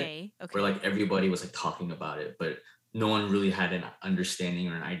little bit, Okay, where okay. like everybody was like talking about it, but no one really had an understanding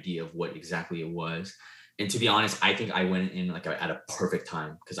or an idea of what exactly it was. And to be honest, I think I went in like at a perfect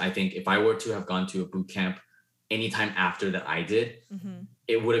time because I think if I were to have gone to a boot camp anytime after that I did, Mhm.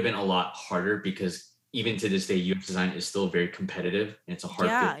 it would have been a lot harder because even to this day, UX design is still very competitive and it's a hard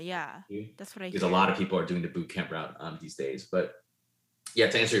field Yeah, yeah. to That's what I because a lot hear. of people are doing the boot camp route these days. But yeah,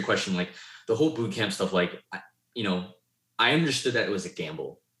 to answer your question, like the whole boot camp stuff, like you know, I understood that it was a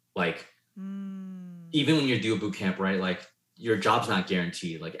gamble. Like Mm. even when you do a boot camp, right? Like your job's not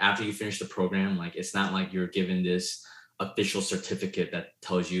guaranteed. Like after you finish the program, like it's not like you're given this official certificate that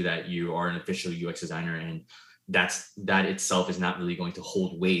tells you that you are an official UX designer, and that itself is not really going to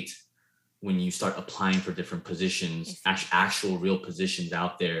hold weight when you start applying for different I positions, see. actual real positions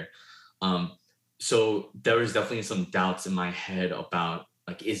out there. Um, so there was definitely some doubts in my head about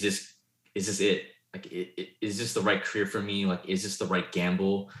like, is this it? Like, is this the right career for me? Like, is this the right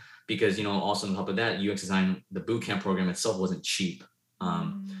gamble? Because also on top of that, UX design, the bootcamp program itself wasn't cheap,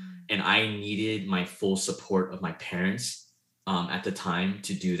 Mm. and I needed my full support of my parents at the time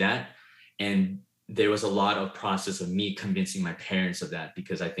to do that. And there was a lot of process of me convincing my parents of that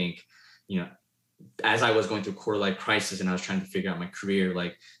because I think you know as I was going through quarter life crisis and I was trying to figure out my career,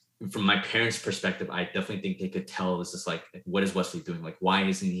 like from my parents' perspective, I definitely think they could tell this is like, what is Wesley doing? Like, why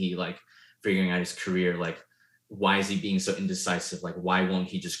isn't he like figuring out his career? Like, why is he being so indecisive? Like, why won't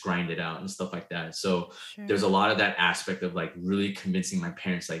he just grind it out and stuff like that? So there's a Sure. lot of that aspect of like really convincing my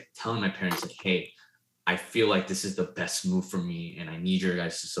parents, like telling my parents, like, hey, I feel like this is the best move for me and I need your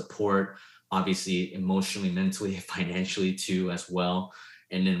guys to support, obviously emotionally, mentally, financially too, as well.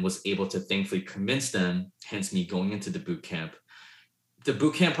 And then was able to thankfully convince them, hence me going into the boot camp. The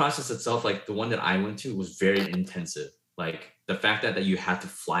boot camp process itself, like the one that I went to, was very intensive. Like the fact that you had to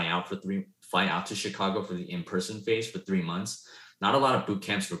fly out to Chicago for the in-person phase for 3 months. Not a lot of boot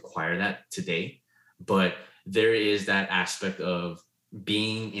camps require that today, but there is that aspect of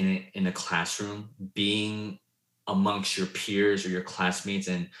being in a classroom, being amongst your peers or your classmates,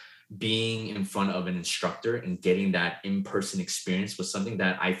 and being in front of an instructor and getting that in-person experience was something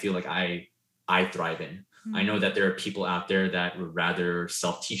that I feel like I thrive in. I know that Mm. there are people out there that would rather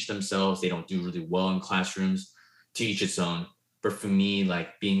self-teach themselves. They don't do really well in classrooms. to each its own. But for me,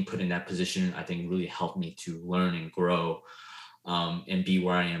 like being put in that position, I think really helped me to learn and grow, and be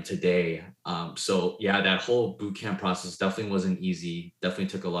where I am today. So yeah, that whole boot camp process definitely wasn't easy. Definitely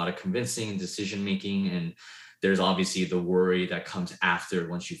took a lot of convincing and decision making. And there's obviously the worry that comes after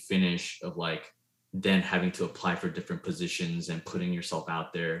once you finish of like then having to apply for different positions and putting yourself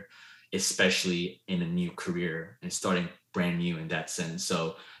out there, especially in a new career and starting brand new in that sense.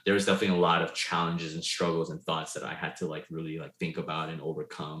 So there was definitely a lot of challenges and struggles and thoughts that I had to like really like think about and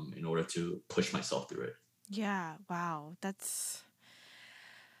overcome in order to push myself through it. Yeah, wow. That's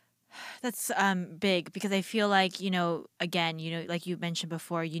big because I feel like, again, like you mentioned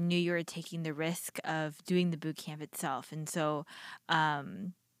before, you knew you were taking the risk of doing the boot camp itself. And so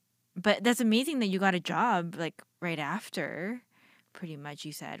um but that's amazing that you got a job like right after, pretty much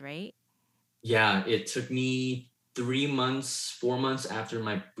you said, right? Yeah, it took me 3 months, 4 months after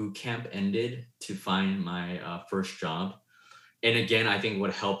my boot camp ended to find my first job. And again, I think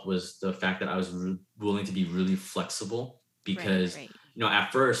what helped was the fact that I was willing to be really flexible Right, because, right.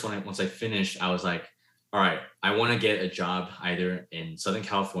 at first once I finished, I was like, all right, I want to get a job either in Southern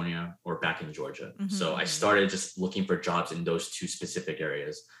California or back in Georgia. So I Mhm. started just looking for jobs in those two specific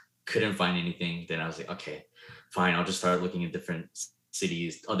areas. Couldn't find anything. Then I was like, okay, fine, I'll just start looking at different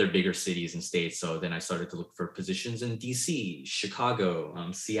cities, other bigger cities and states. So then I started to look for positions in DC,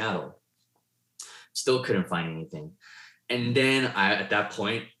 Chicago, Seattle. Still couldn't find anything. And then at that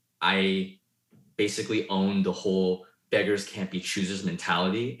point, I basically owned the whole beggars can't be choosers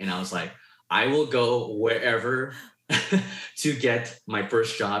mentality. And I was like, I will go wherever to get my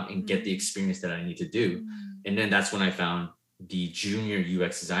first job and get the Mhm. experience that I need to do. Mm. And then that's when I found the junior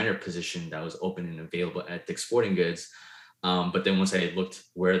UX designer position that was open and available at Dick's Sporting Goods. But then once I looked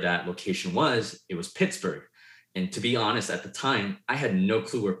where that location was, it was Pittsburgh. And to be honest, at the time, I had no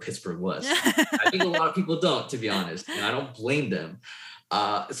clue where Pittsburgh was. I think a lot of people don't, to be honest, and I don't blame them.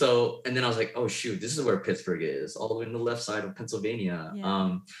 And then I was like, oh shoot, this is where Pittsburgh is, all the way on the left side of Pennsylvania.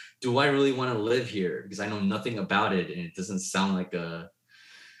 Yeah. Do I really want to live here? Because I know nothing about it, and it doesn't sound like a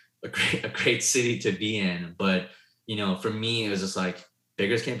great city to be in. But for me, it was just like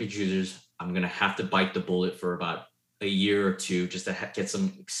beggars can't be choosers. I'm gonna have to bite the bullet for about a year or two just to get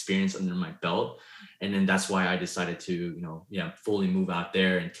some experience under my belt, and then that's why I decided to yeah, fully move out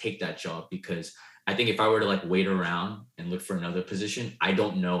there and take that job. Because I think if I were to like wait around and look for another position, I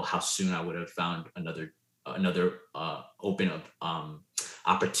don't know how soon I would have found another open up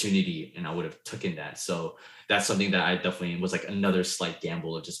opportunity, and I would have taken that. So that's something that I definitely was like another slight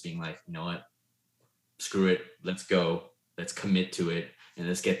gamble of just being like, you know what, screw it, let's go, let's commit to it, and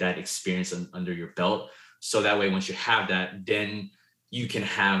let's get that experience under your belt. So that way, once you have that, then you can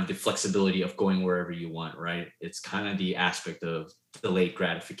have the flexibility of going wherever you want, right? It's kind of the aspect of delayed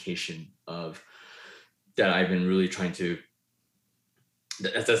gratification of that I've been really trying to.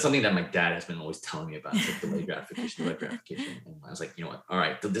 That's something that my dad has been always telling me about. It's like delayed gratification, delayed gratification. And I was like, you know what? All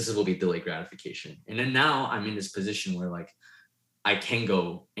right, this will be delayed gratification. And then now I'm in this position where like I can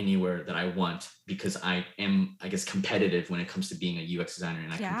go anywhere that I want because I am, I guess, competitive when it comes to being a UX designer,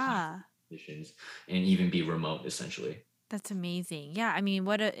 and I can apply for Yeah. positions and even be remote essentially. That's amazing. Yeah, I mean,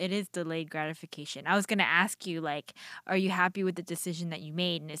 it is delayed gratification. I was gonna ask you, like, are you happy with the decision that you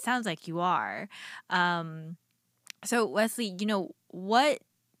made? And it sounds like you are. Um, so Wesley, what?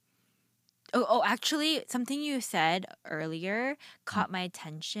 Actually, something you said earlier Mm. caught my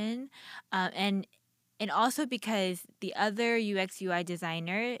attention, and also because the other UX UI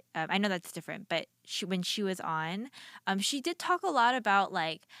designer, I know that's different, but when she was on, she did talk a lot about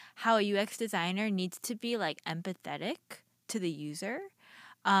like how a UX designer needs to be like empathetic to the user.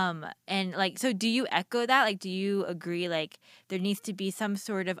 And like, so do you echo that? Like, do you agree like there needs to be some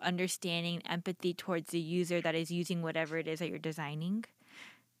sort of understanding, empathy towards the user that is using whatever it is that you're designing?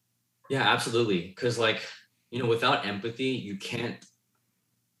 Yeah, absolutely. Because like, without empathy, you can't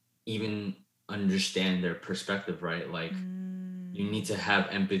even understand their perspective, right? Like you need Mm, to have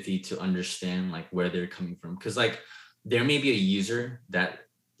empathy to understand like where they're coming from. Because like there may be a user that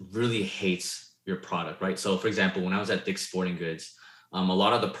really hates your product, right? So for example, when I was at Dick's Sporting Goods, a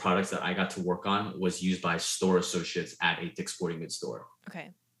lot of the products that I got to work on was used by store associates at a Dick's Sporting Goods store.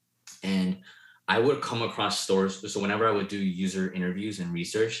 okay. And I would come across stores. So whenever I would do user interviews and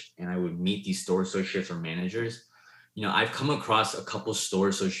research and I would meet these store associates or managers, I've come across a couple store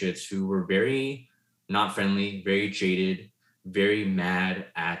associates who were very not friendly, very jaded, very mad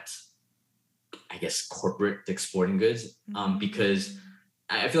at, I guess, corporate Sporting Goods, because Mm,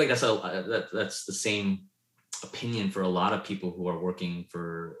 I feel like that's the same opinion for a lot of people who are working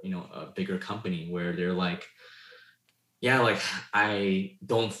for a bigger company, where they're like, yeah, like I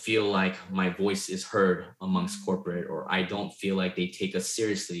don't feel like my voice is heard amongst corporate, or I don't feel like they take us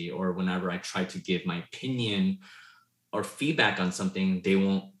seriously, or whenever I try to give my opinion or feedback on something, they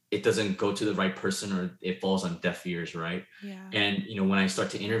won't, it doesn't go to the right person, or it falls on deaf ears, right? Yeah. And when I start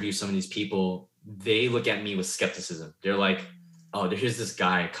to interview some of these people, they look at me with skepticism. They're like, Mm. oh, here's this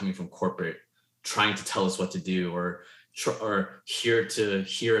guy coming from corporate trying to tell us what to do, or here to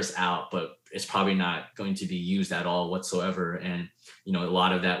hear us out, but it's probably not going to be used at all whatsoever. And a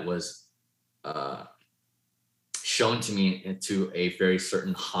lot of that was uh, shown to me into a very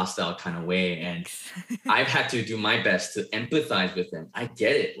certain hostile kind of way. And Yikes. I've had to do my best to empathize with them. I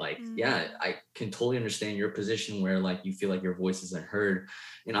get it. Like, yeah, Mm. I can totally understand your position where like you feel like your voice isn't heard.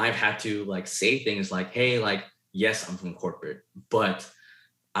 And I've had to like say things like, hey, like, yes, I'm from corporate, but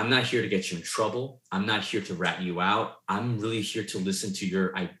I'm not here to get you in trouble. I'm not here to rat you out. I'm really here to listen to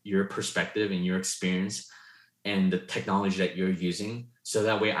your perspective and your experience and the technology that you're using, so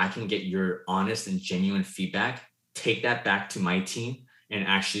that way I can get your honest and genuine feedback, take that back to my team, and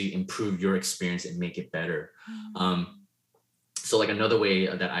actually improve your experience and make it better. Mm. So like another way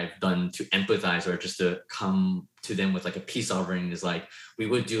that I've done to empathize, or just to come to them with like a peace offering, is like we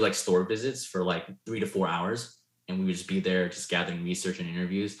would do like store visits for like 3 to 4 hours, and we would just be there just gathering research and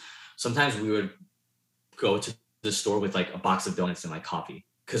interviews. Sometimes we would go to the store with like a box of donuts and like coffee,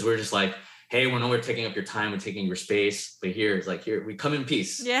 because we're just like, hey, we know we're taking up your time, we're taking your space, but here it's like, here we come in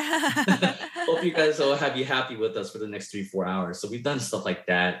peace. Yeah. Hope you guys will be happy with us for the next 3 4 hours. So we've done stuff like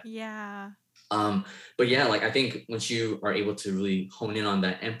that. Yeah. um but yeah, like I think once you are able to really hone in on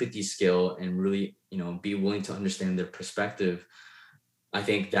that empathy skill and really be willing to understand their perspective, I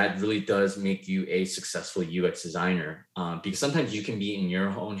think that really does make you a successful UX designer, because sometimes you can be in your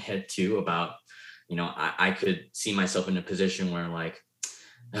own head too about, I could see myself in a position where like,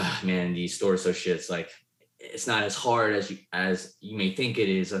 ah, man, these store associates, like, it's not as hard as you may think it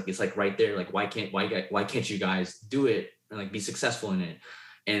is. Like, it's like right there. Like, why can't you guys do it and like be successful in it?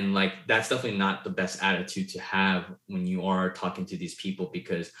 And like, that's definitely not the best attitude to have when you are talking to these people,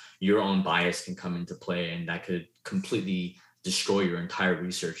 because your own bias can come into play, and that could completely destroy your entire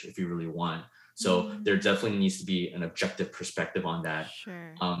research if you really want. So there Mm. definitely needs to be an objective perspective on that.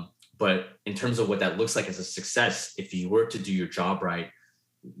 Sure. Um, but in terms of what that looks like as a success, if you were to do your job right,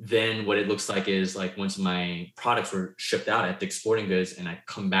 then what it looks like is like once my products were shipped out at Dick's Sporting Goods, and I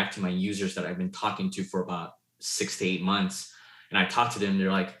come back to my users that I've been talking to for about 6 to 8 months, and I talk to them,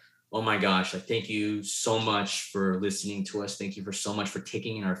 they're like, oh my gosh, like, thank you so much for listening to us. Thank you for so much for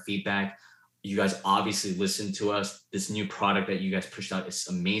taking in our feedback. You guys obviously listened to us. This new product that you guys pushed out is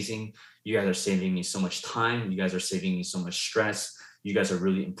amazing. You guys are saving me so much time. You guys are saving me so much stress. You guys are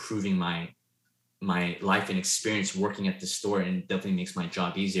really improving my life and experience working at the store, and definitely makes my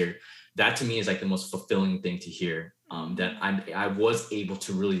job easier. That to me is like the most fulfilling thing to hear, that Mm. I was able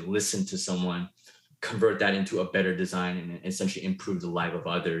to really listen to someone, convert that into a better design, and essentially improve the life of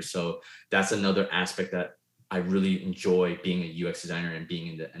others. So that's another aspect that I really enjoy being a UX designer and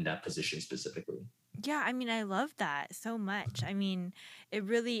being in that position specifically. Yeah, I mean, I love that so much. I mean, it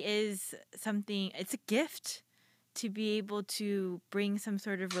really is something, it's a gift to be able to bring some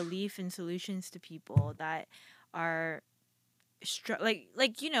sort of relief and solutions to people that are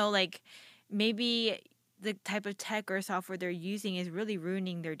like maybe the type of tech or software they're using is really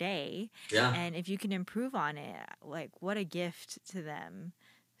ruining their day, Yeah. and if you can improve on it, like what a gift to them.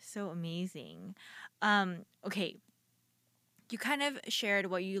 So amazing. Okay, you kind of shared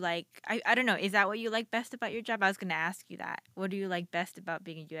what you like. I don't know, is that what you like best about your job? I was going to ask you that. What do you like best about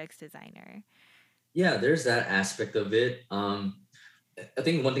being a UX designer? Yeah, there's that aspect of it. I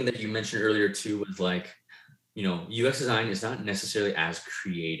think one thing that you mentioned earlier too was like, UX design is not necessarily as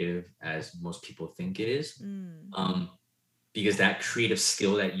creative as most people think it is. Mm. Um, because that creative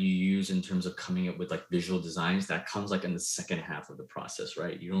skill that you use in terms of coming up with like visual designs, that comes like in the second half of the process,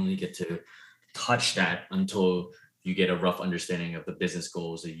 right? You only get to touch that until you get a rough understanding of the business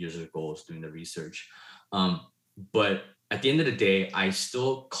goals, the user goals, doing the research. Um, but at the end of the day, I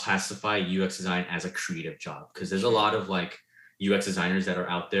still classify UX design as a creative job, because there's a Sure. lot of like UX designers that are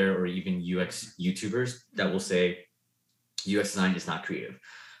out there, or even UX YouTubers that will say UX design is not creative.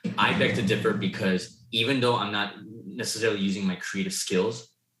 I beg to differ, because even though I'm not necessarily using my creative skills,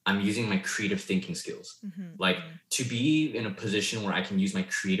 I'm using my creative thinking skills. Mm-hmm. Like, Mm-hmm. to be in a position where I can use my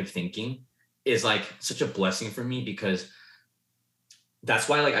creative thinking is like such a blessing for me, because that's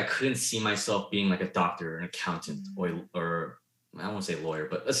why like I couldn't see myself being like a doctor, an accountant, or I won't say lawyer,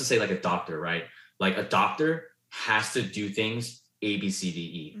 but let's just say like a doctor, right? Like a doctor has to do things A, B, C, D,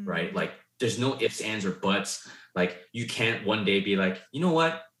 E, right? Mm-hmm. Like there's no ifs, ands, or buts. Like you can't one day be like, you know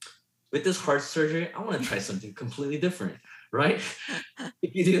what? with this heart surgery, I want to try something completely different, right?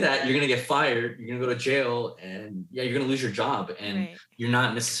 If you do that, you're gonna get fired, you're gonna go to jail, and yeah, you're gonna lose your job, and Right. you're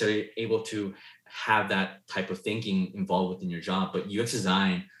not necessarily able to have that type of thinking involved within your job. But UX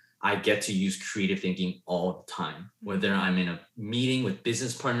design, I get to use creative thinking all the time, whether I'm in Mm. a meeting with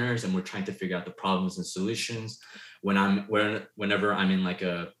business partners and we're trying to figure out the problems and solutions, whenever I'm in like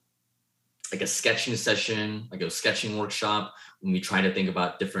a sketching session, like a sketching workshop, when we try to think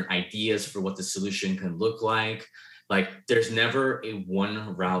about different ideas for what the solution can look like. Like there's never a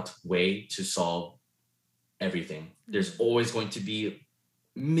one route way to solve everything. There's Mm. always going to be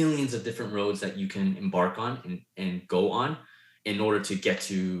millions of different roads that you can embark on and go on in order to get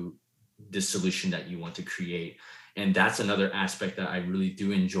to the solution that you want to create. And that's another aspect that I really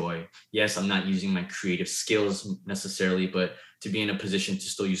do enjoy. Yes, I'm not using my creative skills necessarily, but to be in a position to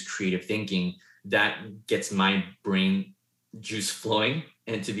still use creative thinking, that gets my brain juice flowing,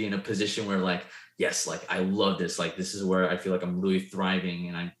 and to be in a position where like, yes, like I love this. Like this is where I feel like I'm really thriving,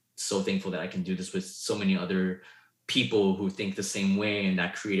 and I'm so thankful that I can do this with so many other people who think the same way in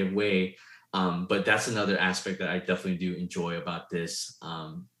that creative way. But that's another aspect that I definitely do enjoy about this,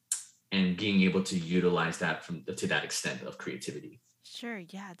 and being able to utilize that from to that extent of creativity. Sure.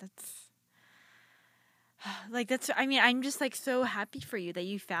 Yeah, that's like that's I mean, I'm just like so happy for you that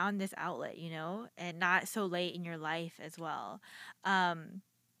you found this outlet, and not so late in your life as well. Um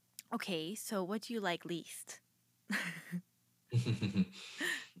okay, so what do you like least?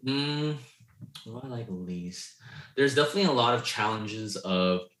 mm, what I like least, there's definitely a lot of challenges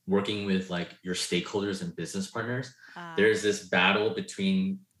of working with like your stakeholders and business partners. Uh There's this battle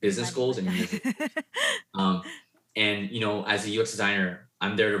between business Money, goals money. and user goals. Um, and as a UX designer,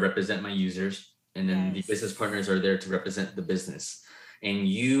 I'm there to represent my users, and then the business Yes. partners are there to represent the business. And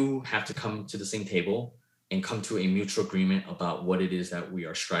you have to come to the same table and come to a mutual agreement about what it is that we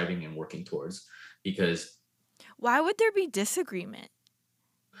are striving and working towards. Because Why would there be disagreement?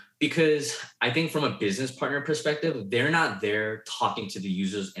 because I think from a business partner perspective, they're not there talking to the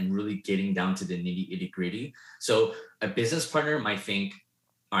users and really getting down to the nitty gritty. So a business partner might think,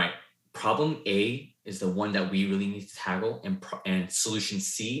 all right, problem A is the one that we really need to tackle, and solution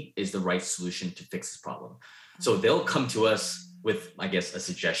C is the right solution to fix this problem. So they'll come to us Um, with, I guess, a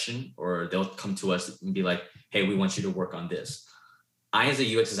suggestion, or they'll come to us and be like, hey, we want you to work on this. I, as a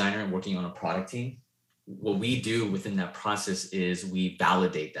UX designer and working on a product team, what we do within that process is we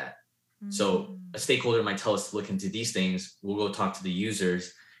validate that. So a mm, stakeholder might tell us to look into these things. We'll go talk to the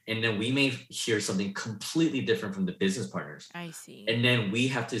users, and then we may hear something completely different from the business partners. I see. And then we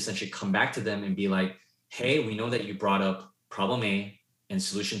have to essentially come back to them and be like, hey, we know that you brought up problem A and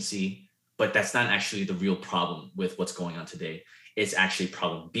solution C, but that's not actually the real problem with what's going on today. It's actually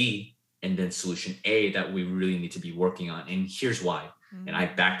problem B and then solution A that we really need to be working on. And here's why. And I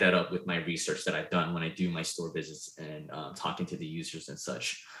back Mm, that up with my research that I've done when I do my store visits and talking to the users and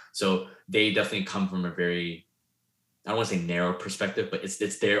such. So they definitely come from a very, I don't want to say narrow perspective, but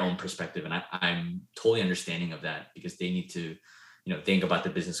it's their own perspective, and I'm totally understanding of that because they need to, think about the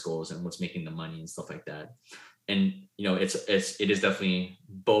business goals and what's making the money and stuff like that. And it is definitely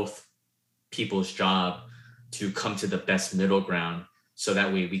both people's job to come to the best middle ground, so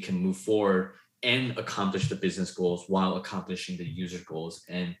that way we can move forward and accomplish the business goals while accomplishing the user goals.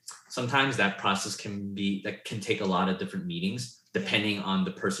 And sometimes that process can take a lot of different meetings yeah. depending on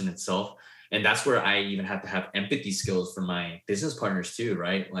the person itself. And that's where I even have to have empathy skills for my business partners too,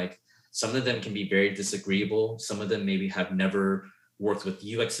 right? Like some of them can be very disagreeable. Some of them maybe have never worked with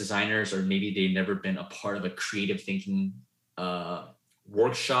UX designers, or maybe they've never been a part of a creative thinking uh,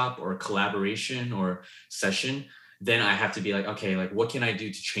 workshop or collaboration or session. Then I have to be like, okay, like what can I do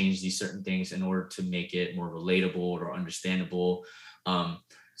to change these certain things in order to make it more relatable or understandable.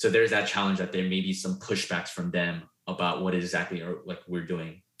 So there's that challenge that there may be some pushbacks from them about what exactly or like we're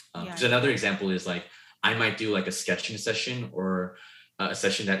doing. Yeah, Because another yeah. example is like I might do like a sketching session or a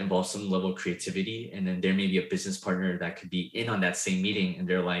session that involves some level of creativity, and then there may be a business partner that could be in on that same meeting, and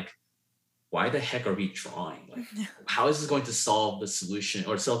they're like, why the heck are we drawing? Like, how is this going to solve the solution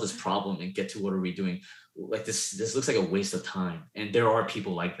or solve this problem and get to what are we doing? Like this looks like a waste of time. And there are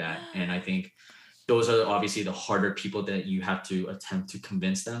people like that. And I think those are obviously the harder people that you have to attempt to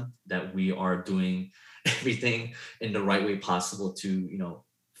convince them that we are doing everything in the right way possible to,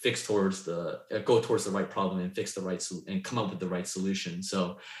 fix towards the go towards the right problem and fix the right and come up with the right solution.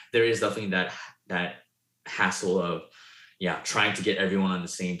 So there is definitely that hassle of, yeah, trying to get everyone on the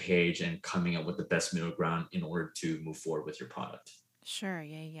same page and coming up with the best middle ground in order to move forward with your product. Sure,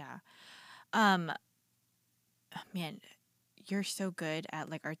 yeah, yeah. Man, you're so good at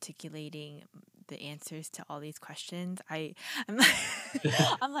like articulating the answers to all these questions. I'm like,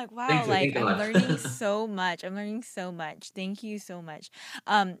 I'm like, wow, Thank you. like Thank you a I'm lot. learning so much. I'm learning so much. Thank you so much.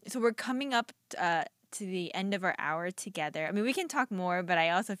 So we're coming up to the end of our hour together. I mean, we can talk more, but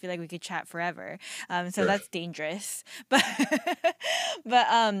I also feel like we could chat forever. So Sure. that's dangerous. But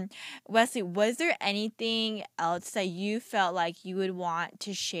but Wesley, was there anything else that you felt like you would want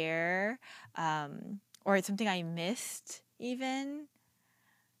to share? Or it's something I missed even?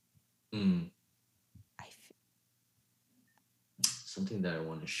 Mm, I f- something that I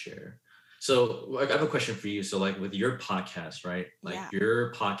want to share. So like, I have a question for you. So like with your podcast, right? Like yeah.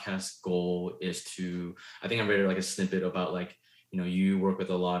 your podcast goal is to, I think I read like a snippet about like, you work with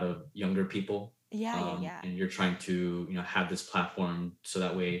a lot of younger people, Yeah, yeah, yeah. and you're trying to, have this platform so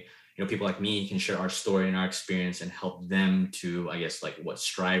that way, people like me can share our story and our experience and help them to, I guess, like what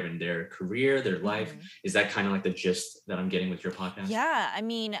strive in their career, their life. Mhm. Is that kind of like the gist that I'm getting with your podcast? Yeah, I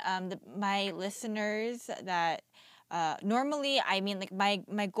mean, my listeners that normally, I mean, like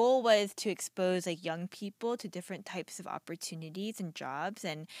my goal was to expose like young people to different types of opportunities and jobs,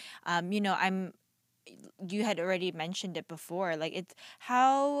 and I'm you had already mentioned it before. Like, it's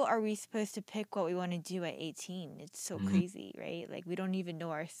how are we supposed to pick what we want to do at 18? It's so Mhm. crazy, right? Like, we don't even know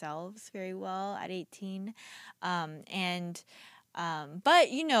ourselves very well at 18, and but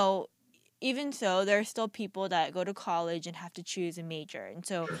even so, there are still people that go to college and have to choose a major. And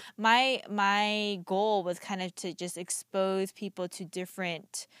so Sure. my goal was kind of to just expose people to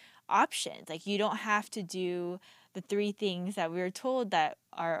different options. Like, you don't have to do the three things that we were told that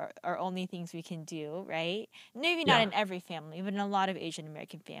are only things we can do, right? Maybe not Yeah. in every family, but in a lot of Asian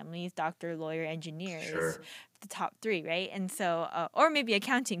American families, doctor, lawyer, engineer is Sure. the top three, right? And so, or maybe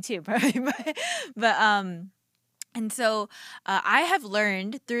accounting too, probably, but and so I have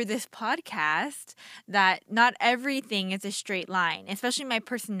learned through this podcast that not everything is a straight line, especially my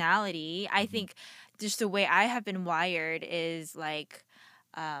personality. I Mhm. think just the way I have been wired is like,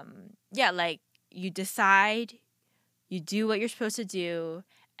 yeah, like you decide, you do what you're supposed to do,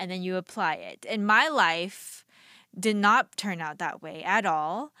 and then you apply it. And my life did not turn out that way at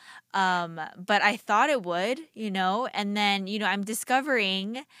all. But I thought it would, and then, I'm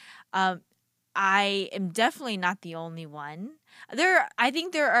discovering um, I am definitely not the only one. I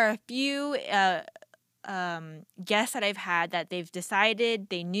think there are a few guests that I've had that they've decided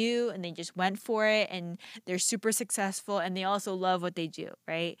they knew and they just went for it and they're super successful and they also love what they do,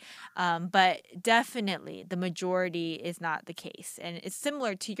 right? But definitely the majority is not the case, and it's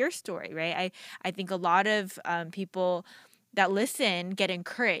similar to your story, right? I think a lot of people that listen get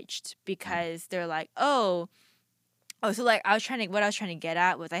encouraged Mm. because they're like, oh, so like what I was trying to get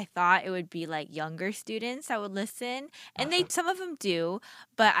at was I thought it would be like younger students that would listen, and Gotcha. some of them do,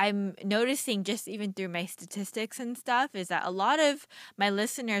 but I'm noticing just even through my statistics and stuff is that a lot of my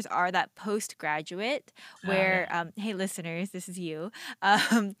listeners are that postgraduate Yeah. where hey listeners, this is you.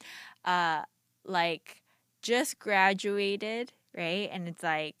 Um uh like just graduated, right? And it's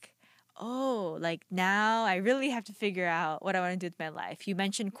like, oh, like now I really have to figure out what I want to do with my life. You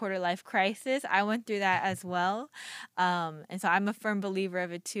mentioned quarter life crisis. I went through that as well. And so I'm a firm believer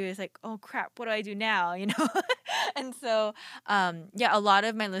of it too. It's like, oh crap, what do I do now? And so, yeah, a lot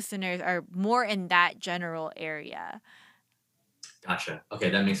of my listeners are more in that general area. Gotcha. Okay,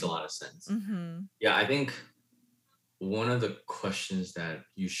 that makes a lot of sense. Mm-hmm. Yeah, I think one of the questions that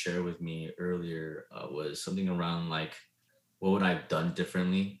you shared with me earlier was something around like, what would I have done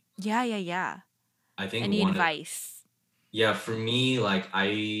differently? Yeah, yeah, yeah. I think Any one of, advice? yeah, for me, like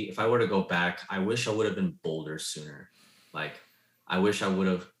if I were to go back, I wish I would have been bolder sooner. Like, I wish I would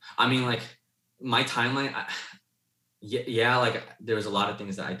have. I mean, like my timeline. Yeah, like there was a lot of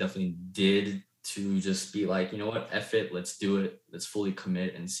things that I definitely did to just be like, you know what, F it, let's do it, let's fully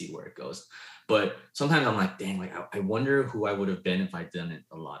commit and see where it goes. But sometimes I'm like, dang, like I wonder who I would have been if I'd done it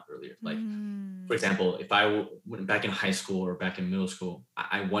a lot earlier. Like, for Mm. example, if went back in high school or back in middle school,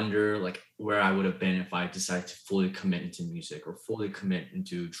 I wonder like where I would have been if I decided to fully commit into music or fully commit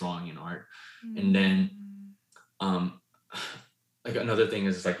into drawing and art. And then Mm. um like another thing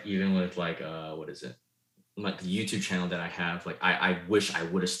is like even with like what is it? Like the YouTube channel that I have, like I wish I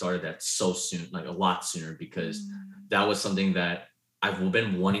would have started that so soon, like a lot sooner, because Mm. that was something that I've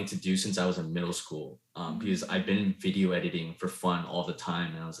been wanting to do since I was in middle school. Because I've Mm. been video editing for fun all the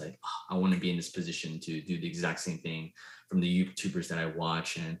time, and I was like, "Oh, I want to be in this position to do the exact same thing from the YouTubers that I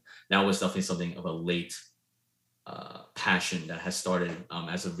watch, and that was definitely something of a late passion that has started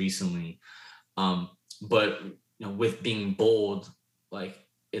as of recently. Um, but with being bold, like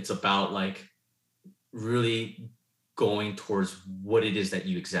it's about like really going towards what it is that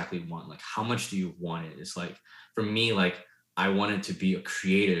you exactly want. Like, how much do you want it? It's like, for me, like, I wanted to be a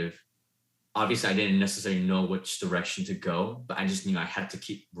creative obviously I didn't necessarily know which direction to go, but I just knew I had to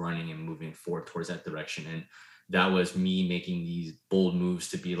keep running and moving forward towards that direction. And that was me making these bold moves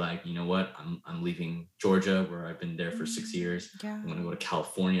to be like, you know what, I'm leaving Georgia where I've been there for 6 years. Yeah. I'm going to go to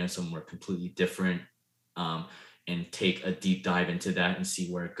California, somewhere completely different, um, and take a deep dive into that and see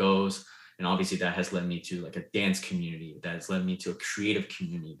where it goes. And obviously that has led me to like a dance community, that has led me to a creative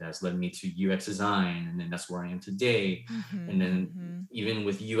community, that's led me to UX design, and then that's where I am today. And Mhm, then mhm. even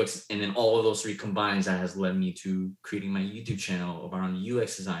with UX, and then all of those three combines, that has led me to creating my YouTube channel around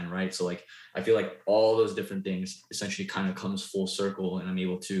UX design, right? So like I feel like all those different things essentially kind of comes full circle, and I'm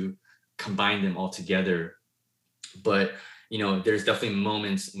able to combine them all together. But there's definitely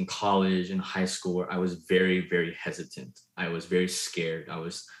moments in college and high school where I was very, very hesitant. I was very scared. I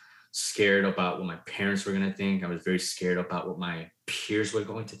was scared about what my parents were going to think. I was very scared about what my peers were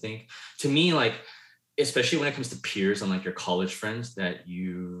going to think. To me, like, especially when it comes to peers and like your college friends that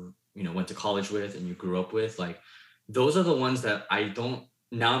went to college with and you grew up with, like, those are the ones that I don't.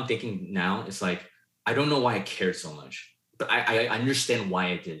 Now I'm thinking, now it's like I don't know why I cared so much, but I understand why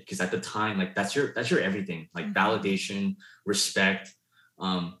I did, because at the time, like, that's your everything, like Mhm. validation, respect.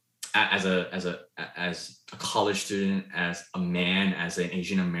 um as a college student, as a man, as an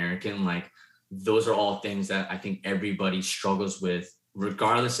Asian American, like, those are all things that I think everybody struggles with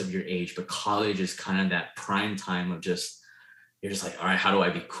regardless of your age. But college is kind of that prime time of just, you're just like, all right, how do I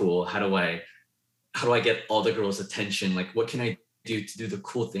be cool? How do I get all the girls' attention? Like, what can I do to do the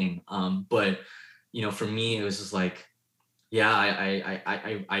cool thing? But for me, it was just like, yeah,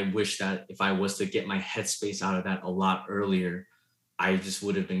 I wish that if I was to get my headspace out of that a lot earlier, I just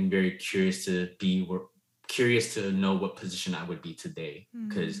would have been very curious to know what position I would be today.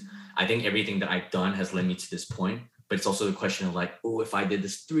 Because Mm. I think everything that I've done has led me to this point. But it's also the question of like, oh, if I did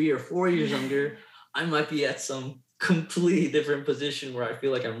this 3 or 4 years younger, I might be at some completely different position where I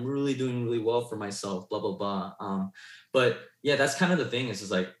feel like I'm really doing really well for myself, blah, blah, blah. But yeah, that's kind of the thing, is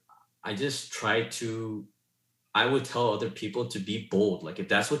like, I just try to, I would tell other people to be bold. Like, if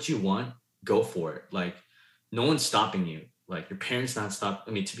that's what you want, go for it. Like, no one's stopping you. Like, your parents not stop.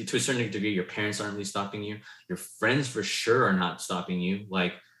 I mean, to a certain degree, your parents aren't really stopping you. Your friends for sure are not stopping you.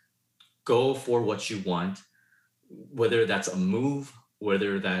 Like, go for what you want, whether that's a move,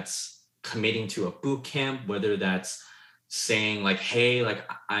 whether that's committing to a boot camp, whether that's saying like, hey, like,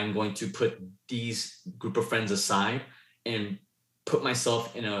 I'm going to put these group of friends aside and put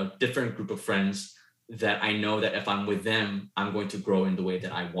myself in a different group of friends that I know that if I'm with them, I'm going to grow in the way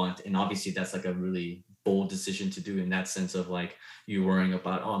that I want. And obviously that's like a really bold decision to do, in that sense of like, you worrying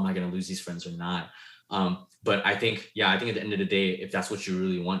about, oh, am I going to lose these friends or not? But I think, yeah, I think at the end of the day, if that's what you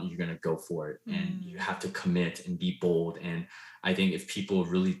really want, you're going to go for it, and you Mm. have to commit and be bold. And I think if people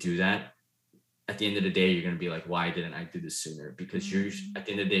really do that, at the end of the day, you're going to be like, why didn't I do this sooner? Because you're, Mm. at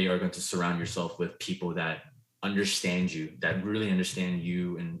the end of the day, are going to surround yourself with people that understand you, that really understand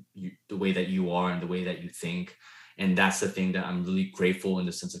you, and the way that you are and the way that you think. And that's the thing that I'm really grateful in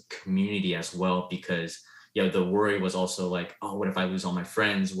the sense of community as well. Because the worry was also like, oh, what if I lose all my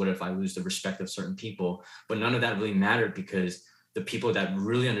friends? What if I lose the respect of certain people? But none of that really mattered, because the people that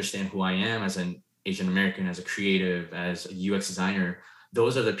really understand who I am as an Asian American, as a creative, as a UX designer,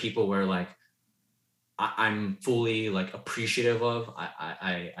 those are the people where like I'm fully like appreciative of.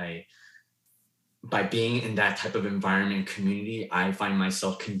 I By being in that type of environment and community, I find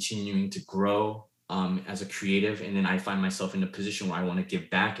myself continuing to grow, as a creative, and then I find myself in a position where I want to give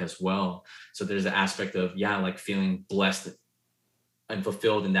back as well. So there's an aspect of, yeah, like feeling blessed and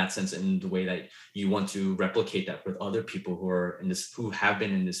fulfilled in that sense, in the way that you want to replicate that with other people who have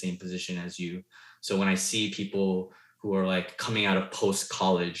been in the same position as you. So when I see people who are like coming out of post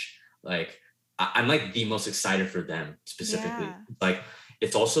college, like, I'm like the most excited for them specifically. Yeah. Like,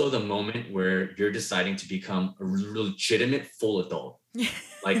 it's also the moment where you're deciding to become a legitimate full adult.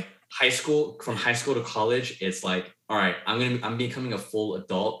 Like, from high school to college, it's like, all right, I'm becoming a full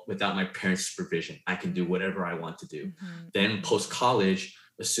adult without my parents' supervision. I can do Mm. whatever I want to do. Mhm, Then mhm. post college,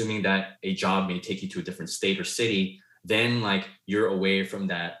 assuming that a job may take you to a different state or city, then like you're away from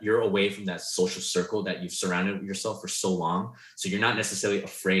that social circle that you've surrounded yourself for so long. So you're not necessarily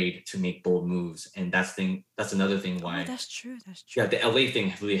afraid to make bold moves. And that's another thing Oh, why, that's true, that's yeah, true. the LA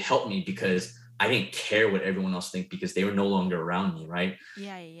thing really helped me, because I didn't care what everyone else think, because they were no longer around me, right?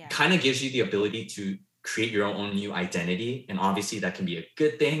 Yeah, yeah, yeah. Kind of gives you the ability to create your own new identity. And obviously that can be a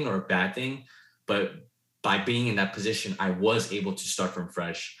good thing or a bad thing. But by being in that position, I was able to start from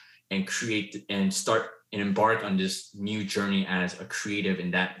fresh and create and start and embark on this new journey as a creative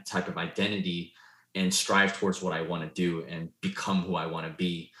in that type of identity, and strive towards what I want to do and become who I want to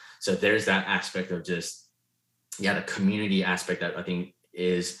be. So there's that aspect of just, yeah, the community aspect that I think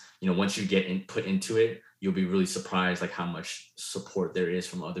is, once you get put into it, you'll be really surprised like how much support there is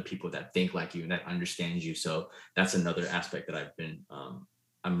from other people that think like you and that understand you. So that's another aspect that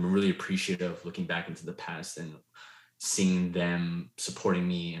I'm really appreciative of looking back into the past and seeing them supporting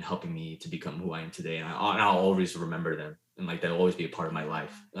me and helping me to become who I am today. And I'll always remember them. And like that'll always be a part of my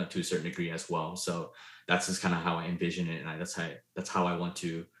life to a certain degree as well. So that's just kind of how I envision it. And that's how I want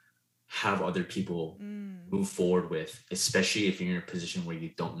to have other people move forward with, especially if you're in a position where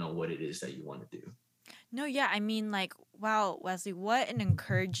you don't know what it is that you want to do. No, yeah, I mean, like, wow, Wesley, what an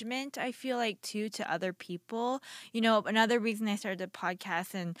encouragement I feel like too to other people. Another reason I started the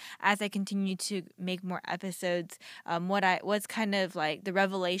podcast, and as I continue to make more episodes, what's kind of like the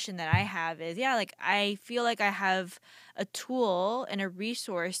revelation that I have is, yeah, like I feel like I have a tool and a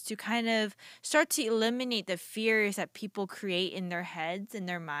resource to kind of start to eliminate the fears that people create in their heads and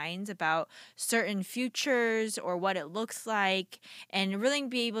their minds about certain futures or what it looks like, and really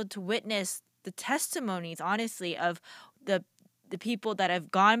be able to witness the testimonies, honestly, of the people that have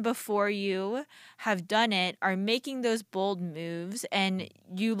gone before you, have done it, are making those bold moves, and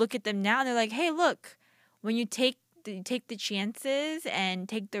you look at them now and they're like, hey, look, when you take the chances and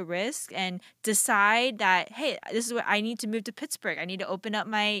take the risk and decide that, hey, this is what I need to move to Pittsburgh. I need to open up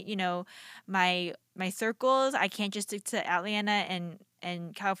my, my circles. I can't just stick to Atlanta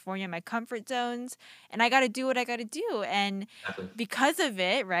and California, my comfort zones, and I got to do what I got to do. And Exactly. because of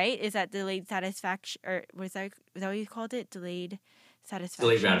it, right, is that delayed satisfaction, or was that what you called it? Delayed satisfaction?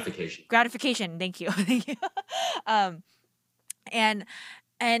 Delayed gratification. Gratification. Thank you. Thank you.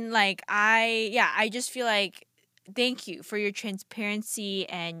 And like, I just feel like, thank you for your transparency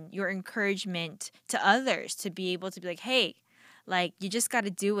and your encouragement to others to be able to be like, hey, like, you just got to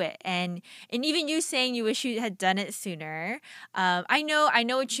do it. And even you saying you wish you had done it sooner. I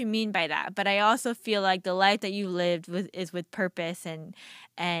know what you mean by that, but I also feel like the life that you lived is with purpose, and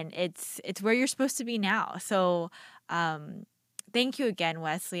it's where you're supposed to be now. So, thank you again,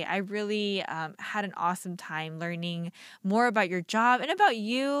 Wesley. I really had an awesome time learning more about your job and about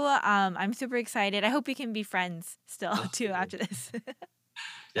you. I'm super excited. I hope we can be friends still too after this.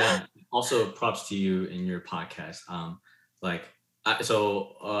 Yeah. Also, props to you in your podcast.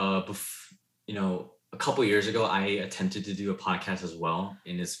 A couple years ago, I attempted to do a podcast as well,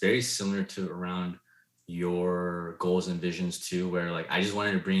 and it's very similar to around your goals and visions too, where like I just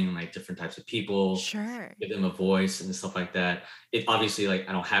wanted to bring like different types of people, Sure. give them a voice and stuff like that. It obviously, like,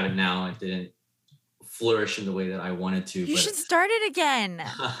 I don't have it now. It didn't flourish in the way that I wanted to. You but should start it again.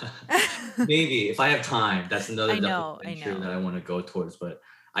 maybe if I have time, that's another I know. venture that I want to go towards. But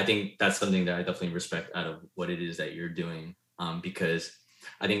I think that's something that I definitely respect out of what it is that you're doing, because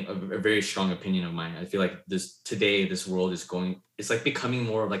I think a very strong opinion of mine. I feel like this world it's like becoming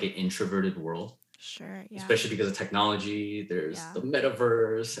more of like an introverted world. Sure. Yeah. Especially because of technology. There's Yeah. the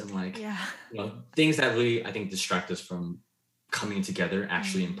metaverse and like Yeah. things that really, I think, distract us from coming together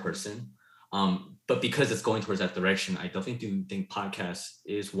actually in person. But because it's going towards that direction, I definitely do think podcast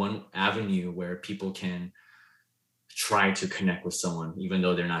is one avenue where people can try to connect with someone, even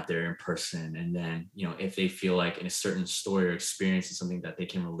though they're not there in person. And then, if they feel like in a certain story or experience is something that they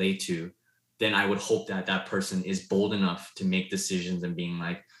can relate to, then I would hope that that person is bold enough to make decisions and being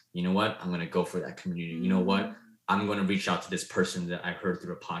like, you know what, I'm going to go for that community. You know what, I'm going to reach out to this person that I heard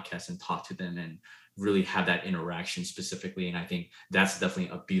through a podcast and talk to them and really have that interaction specifically. And I think that's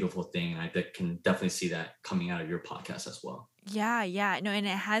definitely a beautiful thing. And I can definitely see that coming out of your podcast as well. Yeah. No, and it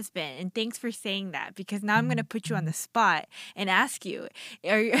has been. And thanks for saying that, because now I'm going to put you on the spot and ask you,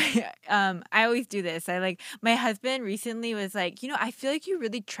 I always do this. My husband recently was like, I feel like you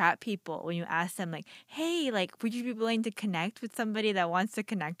really trap people when you ask them like, hey, like, would you be willing to connect with somebody that wants to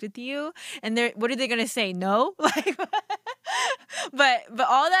connect with you? And what are they going to say? No? Like, but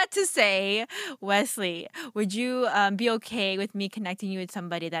all that to say, Wesley, would you be okay with me connecting you with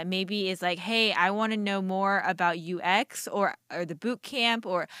somebody that maybe is like, hey, I want to know more about UX or the boot camp,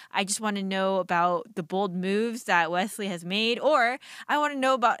 or I just want to know about the bold moves that Wesley has made, or I want to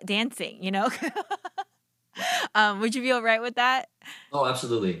know about dancing, Would you be all right with that? Oh,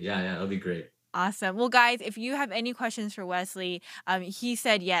 absolutely. Yeah, that'll be great. Awesome. Well, guys, if you have any questions for Wesley, he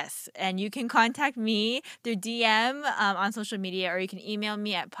said yes. And you can contact me through DM on social media, or you can email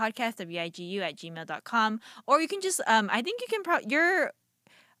me at podcastwigu@gmail.com. Or you can just, I think you can, your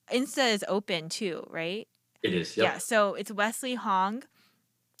Insta is open too, right? It is. Yep. Yeah. So it's Wesley Hong.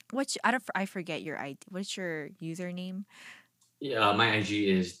 I forget your ID. What's your username? Yeah, my IG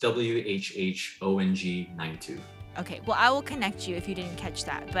is WHHONG92. Okay, well, I will connect you if you didn't catch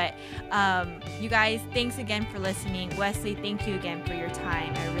that. But you guys, thanks again for listening. Wesley, thank you again for your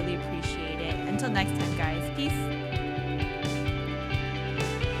time. I really appreciate it. Until next time, guys. Peace.